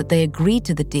fault that they agreed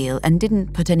to the deal and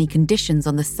didn't put any conditions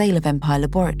on the sale of Empire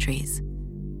Laboratories.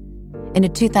 In a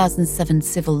 2007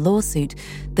 civil lawsuit,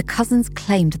 the cousins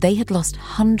claimed they had lost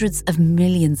hundreds of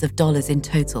millions of dollars in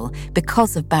total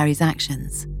because of Barry's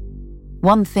actions.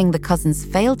 One thing the cousins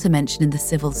failed to mention in the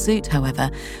civil suit, however,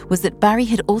 was that Barry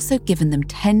had also given them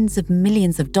tens of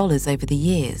millions of dollars over the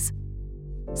years.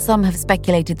 Some have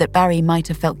speculated that Barry might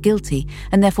have felt guilty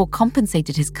and therefore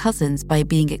compensated his cousins by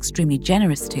being extremely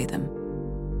generous to them.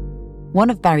 One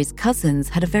of Barry's cousins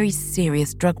had a very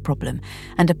serious drug problem,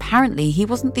 and apparently he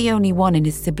wasn't the only one in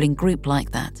his sibling group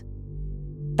like that.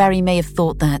 Barry may have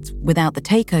thought that, without the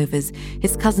takeovers,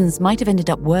 his cousins might have ended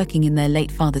up working in their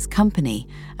late father's company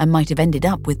and might have ended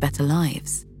up with better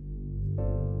lives.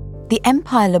 The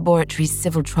Empire Laboratories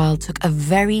civil trial took a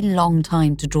very long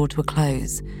time to draw to a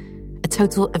close. A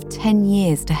total of 10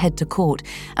 years to head to court,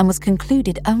 and was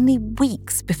concluded only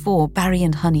weeks before Barry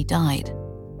and Honey died.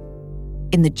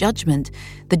 In the judgment,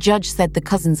 the judge said the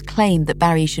cousins' claim that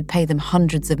Barry should pay them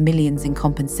hundreds of millions in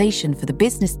compensation for the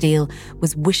business deal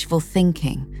was wishful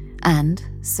thinking, and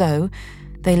so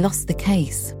they lost the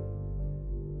case.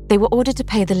 They were ordered to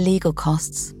pay the legal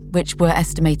costs, which were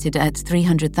estimated at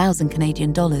 300,000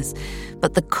 Canadian dollars,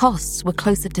 but the costs were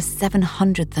closer to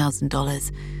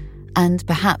 $700,000. And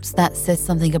perhaps that says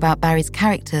something about Barry's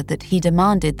character, that he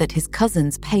demanded that his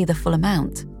cousins pay the full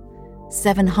amount,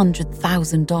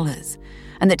 $700,000,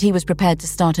 and that he was prepared to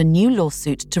start a new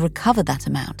lawsuit to recover that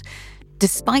amount,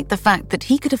 despite the fact that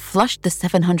he could have flushed the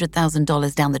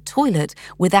 $700,000 down the toilet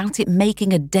without it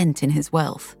making a dent in his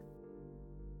wealth.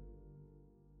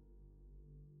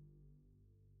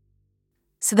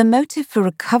 So the motive for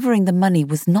recovering the money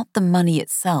was not the money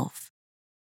itself.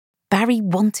 Barry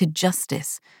wanted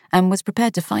justice and was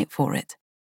prepared to fight for it.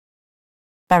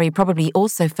 Barry probably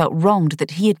also felt wronged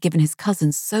that he had given his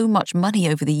cousins so much money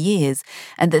over the years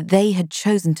and that they had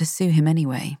chosen to sue him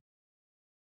anyway.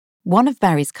 One of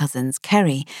Barry's cousins,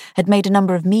 Kerry, had made a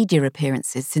number of media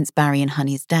appearances since Barry and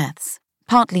Honey's deaths,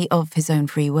 partly of his own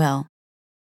free will.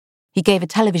 He gave a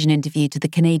television interview to the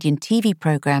Canadian TV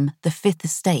programme The Fifth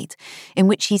Estate, in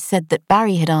which he said that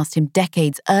Barry had asked him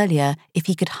decades earlier if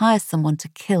he could hire someone to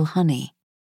kill Honey.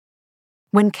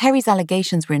 When Kerry's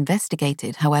allegations were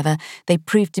investigated, however, they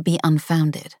proved to be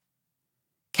unfounded.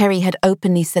 Kerry had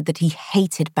openly said that he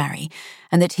hated Barry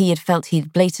and that he had felt he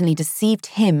had blatantly deceived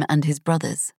him and his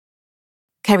brothers.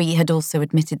 Kerry had also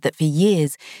admitted that for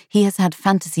years he has had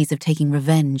fantasies of taking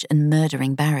revenge and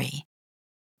murdering Barry.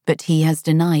 But he has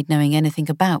denied knowing anything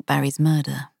about Barry's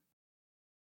murder.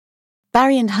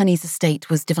 Barry and Honey's estate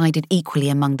was divided equally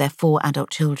among their 4 adult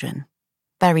children.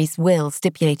 Barry's will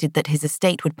stipulated that his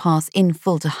estate would pass in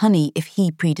full to Honey if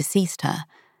he predeceased her.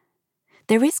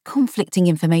 There is conflicting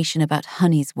information about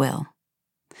Honey's will.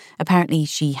 Apparently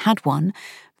she had one,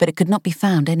 but it could not be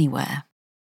found anywhere.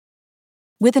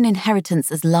 With an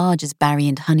inheritance as large as Barry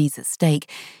and Honey's at stake,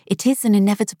 it is an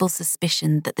inevitable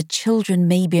suspicion that the children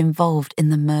may be involved in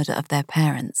the murder of their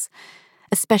parents,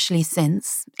 especially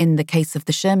since, in the case of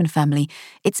the Sherman family,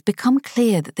 it's become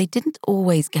clear that they didn't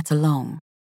always get along.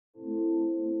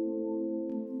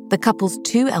 The couple's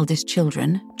 2 eldest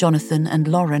children, Jonathan and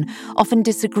Lauren, often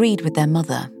disagreed with their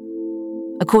mother.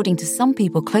 According to some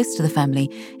people close to the family,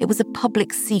 it was a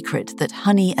public secret that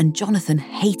Honey and Jonathan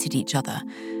hated each other,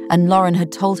 and Lauren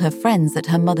had told her friends that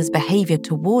her mother's behaviour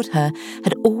toward her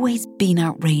had always been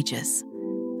outrageous,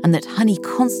 and that Honey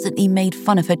constantly made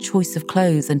fun of her choice of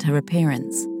clothes and her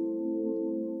appearance.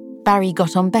 Barry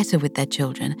got on better with their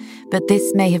children, but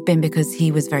this may have been because he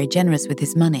was very generous with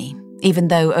his money, even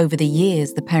though over the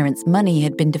years the parents' money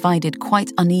had been divided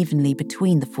quite unevenly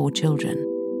between the 4 children.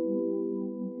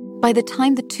 By the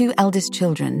time the 2 eldest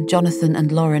children, Jonathan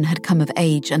and Lauren, had come of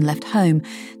age and left home,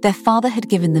 their father had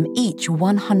given them each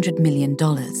 $100 million,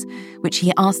 which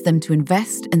he asked them to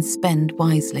invest and spend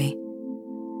wisely.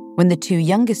 When the 2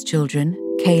 youngest children,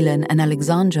 Kaylin and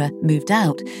Alexandra, moved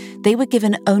out, they were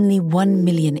given only $1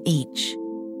 million each.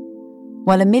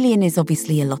 While $1 million is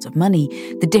obviously a lot of money,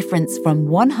 the difference from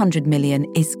 $100 million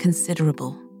is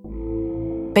considerable.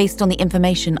 Based on the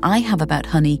information I have about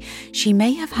Honey, she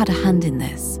may have had a hand in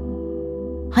this.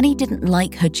 Honey didn't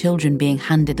like her children being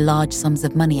handed large sums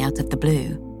of money out of the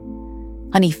blue.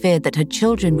 Honey feared that her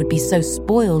children would be so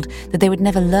spoiled that they would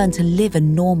never learn to live a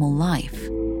normal life.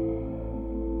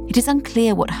 It is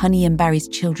unclear what Honey and Barry's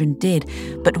children did,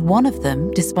 but one of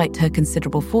them, despite her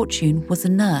considerable fortune, was a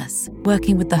nurse,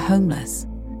 working with the homeless.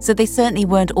 So they certainly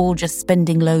weren't all just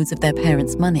spending loads of their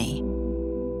parents' money.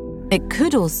 It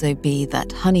could also be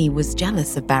that Honey was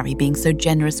jealous of Barry being so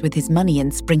generous with his money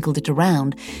and sprinkled it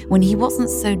around when he wasn't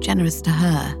so generous to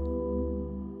her.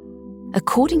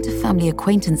 According to family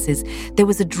acquaintances, there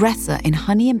was a dresser in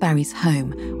Honey and Barry's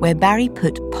home where Barry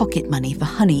put pocket money for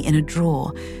Honey in a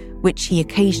drawer, which he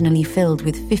occasionally filled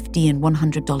with $50 and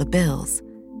 $100 bills.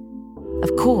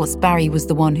 Of course, Barry was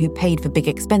the one who paid for big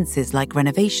expenses like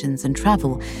renovations and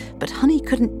travel, but Honey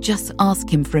couldn't just ask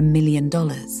him for $1 million.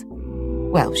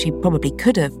 Well, she probably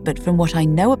could have, but from what I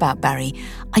know about Barry,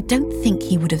 I don't think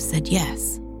he would have said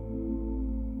yes.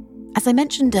 As I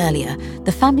mentioned earlier,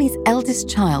 the family's eldest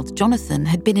child, Jonathan,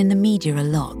 had been in the media a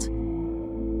lot.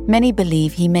 Many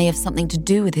believe he may have something to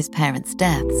do with his parents'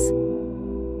 deaths.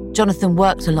 Jonathan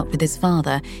worked a lot with his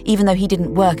father, even though he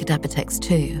didn't work at Apotex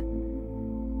too.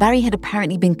 Barry had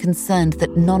apparently been concerned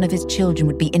that none of his children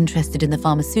would be interested in the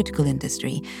pharmaceutical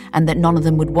industry and that none of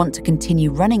them would want to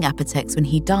continue running Apotex when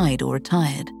he died or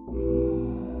retired.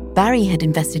 Barry had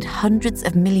invested hundreds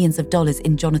of millions of dollars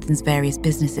in Jonathan's various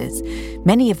businesses,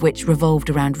 many of which revolved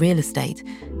around real estate,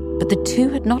 but the two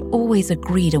had not always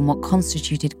agreed on what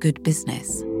constituted good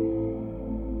business.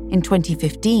 In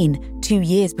 2015, 2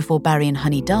 years before Barry and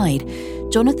Honey died,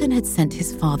 Jonathan had sent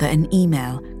his father an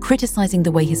email criticizing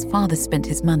the way his father spent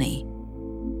his money.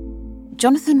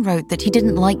 Jonathan wrote that he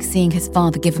didn't like seeing his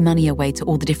father give money away to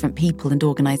all the different people and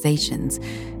organisations,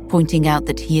 pointing out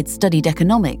that he had studied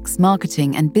economics,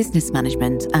 marketing and business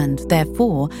management and,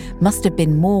 therefore, must have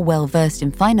been more well-versed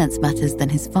in finance matters than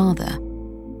his father.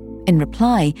 In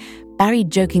reply, Barry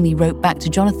jokingly wrote back to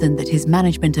Jonathan that his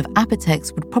management of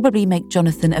Apotex would probably make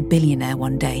Jonathan a billionaire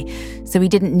one day, so he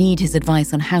didn't need his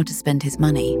advice on how to spend his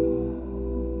money.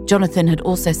 Jonathan had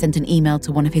also sent an email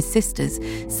to one of his sisters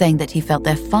saying that he felt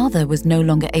their father was no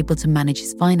longer able to manage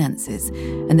his finances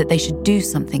and that they should do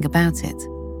something about it.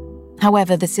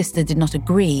 However, the sister did not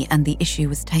agree and the issue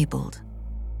was tabled.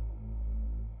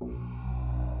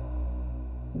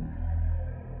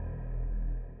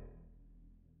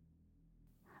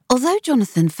 Although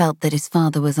Jonathan felt that his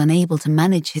father was unable to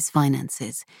manage his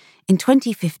finances, in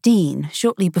 2015,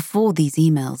 shortly before these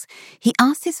emails, he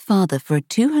asked his father for a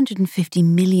 $250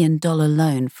 million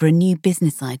loan for a new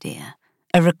business idea,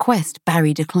 a request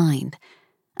Barry declined.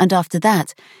 And after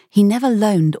that, he never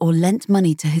loaned or lent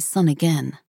money to his son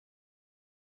again.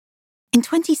 In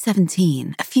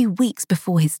 2017, a few weeks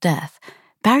before his death,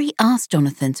 Barry asked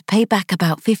Jonathan to pay back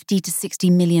about $50 to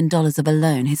 $60 million of a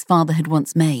loan his father had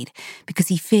once made because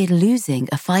he feared losing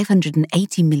a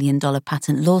 $580 million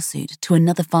patent lawsuit to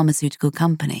another pharmaceutical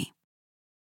company.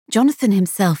 Jonathan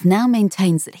himself now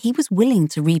maintains that he was willing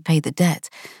to repay the debt,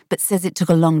 but says it took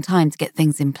a long time to get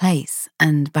things in place,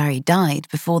 and Barry died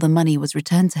before the money was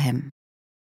returned to him.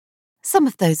 Some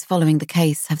of those following the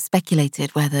case have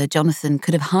speculated whether Jonathan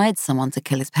could have hired someone to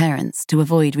kill his parents to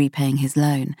avoid repaying his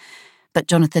loan, but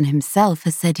Jonathan himself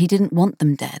has said he didn't want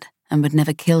them dead and would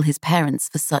never kill his parents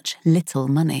for such little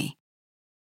money.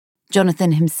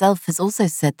 Jonathan himself has also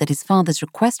said that his father's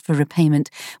request for repayment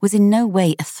was in no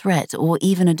way a threat or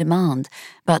even a demand,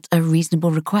 but a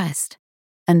reasonable request.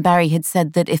 And Barry had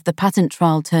said that if the patent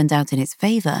trial turned out in his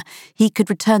favour, he could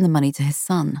return the money to his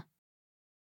son.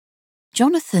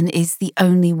 Jonathan is the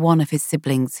only one of his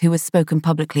siblings who has spoken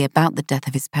publicly about the death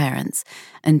of his parents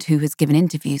and who has given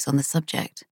interviews on the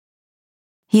subject.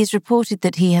 He has reported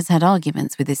that he has had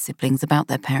arguments with his siblings about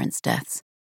their parents' deaths,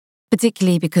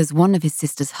 particularly because one of his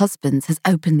sister's husbands has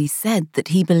openly said that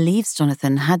he believes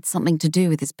Jonathan had something to do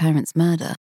with his parents'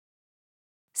 murder.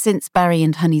 Since Barry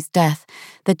and Honey's death,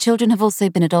 their children have also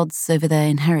been at odds over their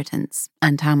inheritance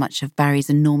and how much of Barry's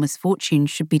enormous fortune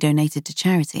should be donated to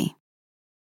charity.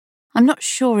 I'm not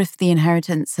sure if the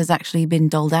inheritance has actually been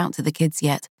doled out to the kids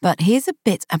yet, but here's a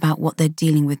bit about what they're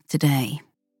dealing with today.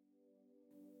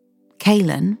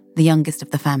 Kaelan, the youngest of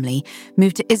the family,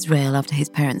 moved to Israel after his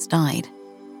parents died.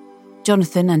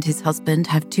 Jonathan and his husband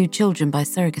have 2 children by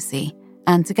surrogacy,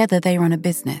 and together they run a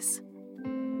business.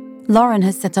 Lauren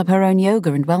has set up her own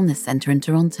yoga and wellness centre in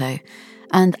Toronto,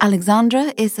 and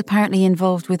Alexandra is apparently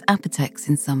involved with Apotex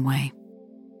in some way.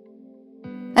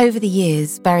 Over the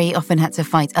years, Barry often had to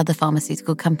fight other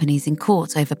pharmaceutical companies in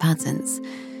court over patents.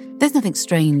 There's nothing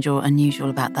strange or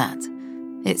unusual about that.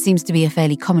 It seems to be a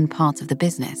fairly common part of the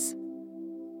business.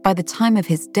 By the time of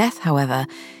his death, however,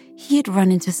 he had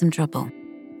run into some trouble,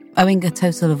 owing a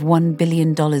total of $1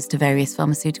 billion to various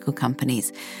pharmaceutical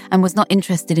companies, and was not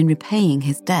interested in repaying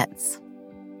his debts.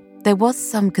 There was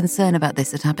some concern about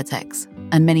this at Apotex,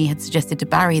 and many had suggested to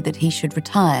Barry that he should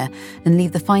retire and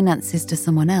leave the finances to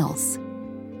someone else.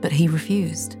 But he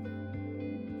refused.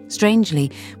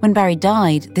 Strangely, when Barry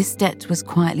died, this debt was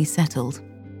quietly settled,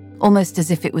 almost as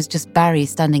if it was just Barry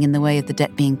standing in the way of the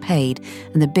debt being paid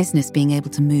and the business being able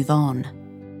to move on.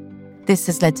 This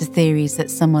has led to theories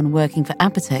that someone working for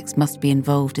Apotex must be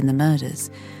involved in the murders,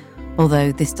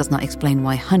 although this does not explain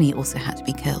why Honey also had to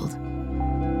be killed.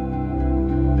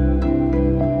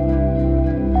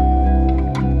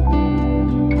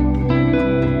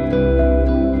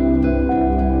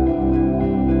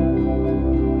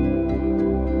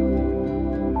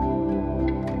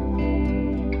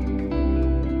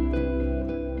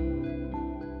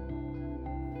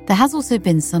 There has also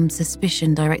been some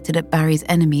suspicion directed at Barry's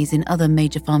enemies in other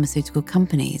major pharmaceutical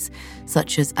companies,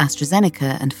 such as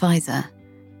AstraZeneca and Pfizer.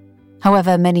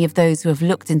 However, many of those who have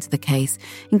looked into the case,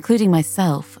 including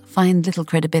myself, find little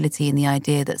credibility in the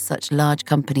idea that such large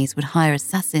companies would hire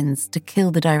assassins to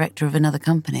kill the director of another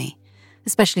company,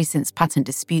 especially since patent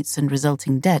disputes and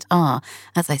resulting debt are,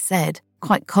 as I said,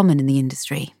 quite common in the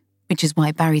industry, which is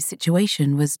why Barry's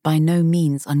situation was by no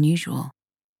means unusual.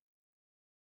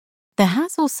 There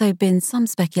has also been some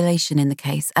speculation in the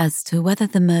case as to whether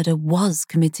the murder was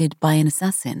committed by an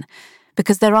assassin,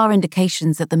 because there are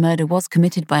indications that the murder was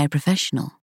committed by a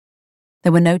professional.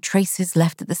 There were no traces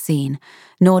left at the scene,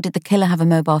 nor did the killer have a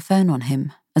mobile phone on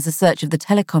him, as a search of the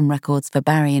telecom records for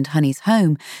Barry and Honey's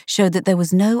home showed that there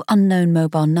was no unknown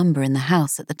mobile number in the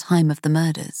house at the time of the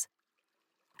murders.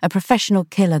 A professional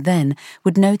killer then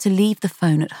would know to leave the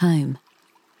phone at home.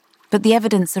 But the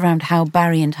evidence around how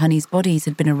Barry and Honey's bodies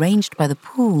had been arranged by the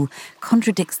pool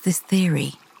contradicts this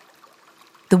theory.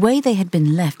 The way they had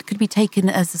been left could be taken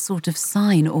as a sort of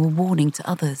sign or warning to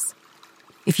others.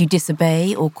 If you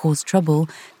disobey or cause trouble,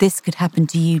 this could happen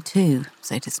to you too,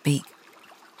 so to speak.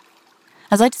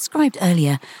 As I described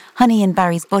earlier, Honey and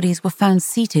Barry's bodies were found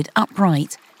seated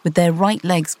upright with their right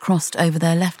legs crossed over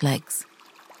their left legs.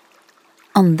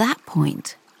 On that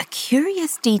point, a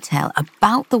curious detail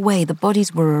about the way the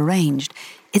bodies were arranged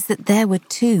is that there were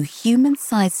 2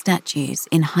 human-sized statues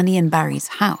in Honey and Barry's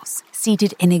house,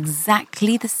 seated in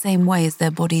exactly the same way as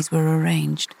their bodies were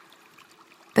arranged.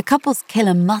 The couple's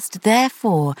killer must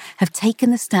therefore have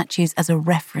taken the statues as a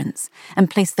reference and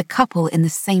placed the couple in the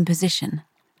same position.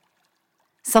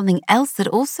 Something else that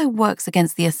also works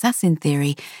against the assassin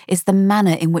theory is the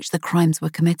manner in which the crimes were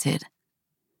committed.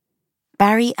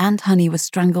 Barry and Honey were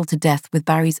strangled to death with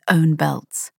Barry's own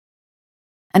belts.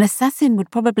 An assassin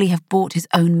would probably have bought his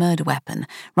own murder weapon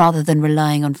rather than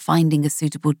relying on finding a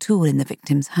suitable tool in the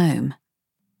victim's home.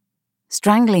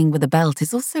 Strangling with a belt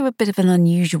is also a bit of an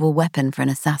unusual weapon for an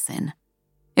assassin.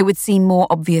 It would seem more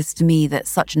obvious to me that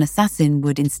such an assassin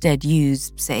would instead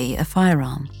use, say, a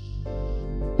firearm.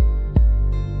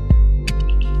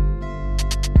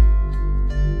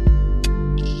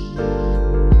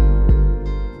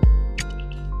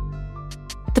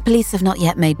 The police have not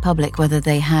yet made public whether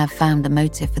they have found a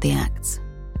motive for the acts.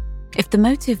 If the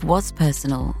motive was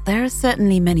personal, there are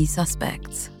certainly many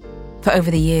suspects. For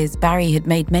over the years, Barry had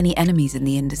made many enemies in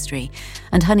the industry,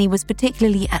 and Honey was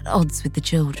particularly at odds with the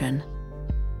children.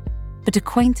 But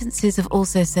acquaintances have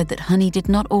also said that Honey did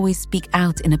not always speak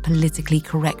out in a politically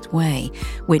correct way,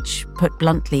 which, put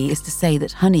bluntly, is to say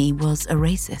that Honey was a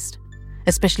racist,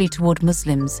 especially toward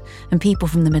Muslims and people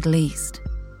from the Middle East.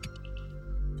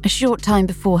 A short time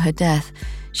before her death,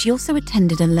 she also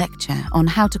attended a lecture on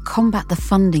how to combat the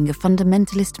funding of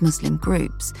fundamentalist Muslim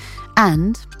groups,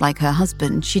 and, like her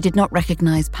husband, she did not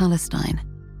recognize Palestine.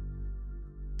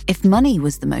 If money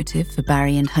was the motive for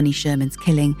Barry and Honey Sherman's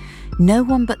killing, no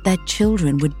one but their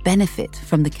children would benefit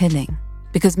from the killing,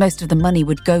 because most of the money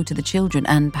would go to the children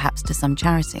and perhaps to some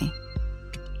charity.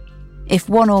 If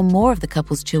one or more of the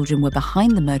couple's children were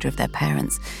behind the murder of their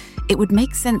parents, it would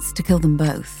make sense to kill them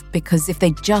both, because if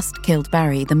they just killed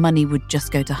Barry, the money would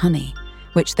just go to Honey,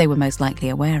 which they were most likely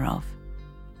aware of.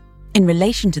 In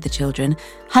relation to the children,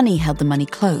 Honey held the money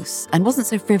close and wasn't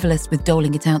so frivolous with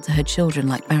doling it out to her children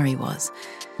like Barry was.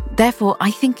 Therefore,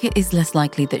 I think it is less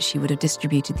likely that she would have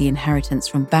distributed the inheritance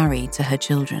from Barry to her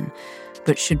children.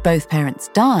 But should both parents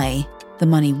die, the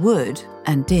money would,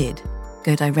 and did,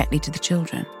 go directly to the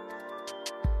children.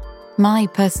 My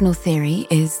personal theory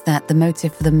is that the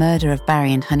motive for the murder of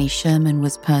Barry and Honey Sherman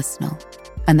was personal,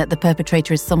 and that the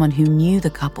perpetrator is someone who knew the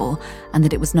couple and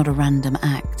that it was not a random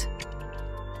act.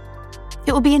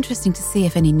 It will be interesting to see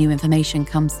if any new information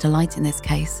comes to light in this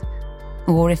case,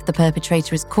 or if the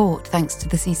perpetrator is caught thanks to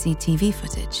the CCTV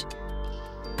footage.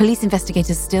 Police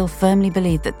investigators still firmly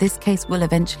believe that this case will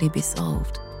eventually be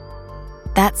solved.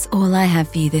 That's all I have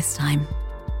for you this time.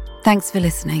 Thanks for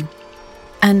listening.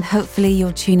 And hopefully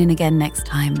you'll tune in again next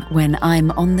time when I'm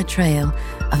on the trail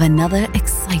of another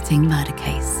exciting murder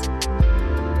case.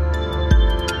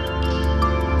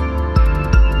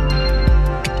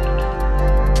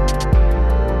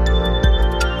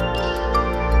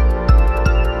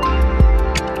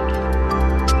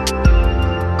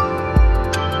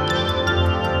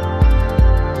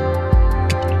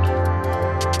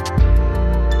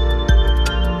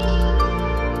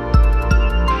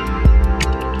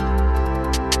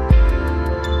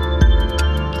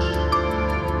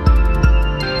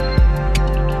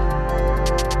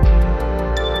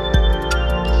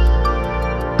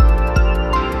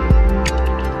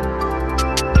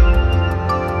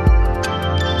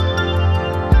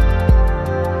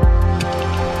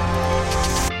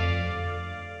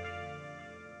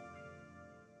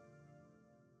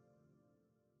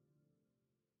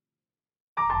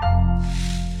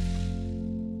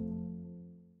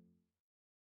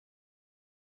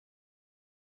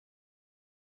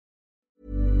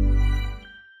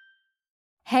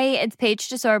 Hey, it's Paige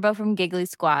DeSorbo from Giggly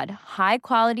Squad. High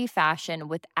quality fashion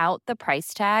without the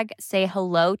price tag. Say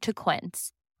hello to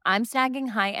Quince. I'm snagging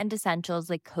high-end essentials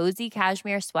like cozy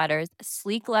cashmere sweaters,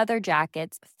 sleek leather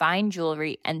jackets, fine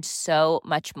jewelry, and so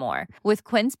much more. With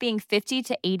Quince being 50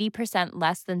 to 80%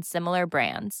 less than similar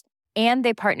brands. And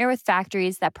they partner with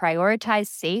factories that prioritize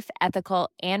safe, ethical,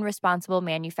 and responsible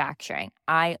manufacturing.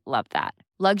 I love that.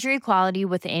 Luxury quality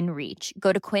within reach.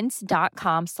 Go to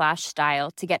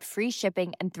quince.com/style to get free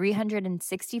shipping and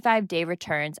 365-day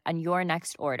returns on your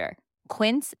next order.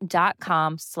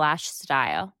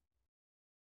 Quince.com/style.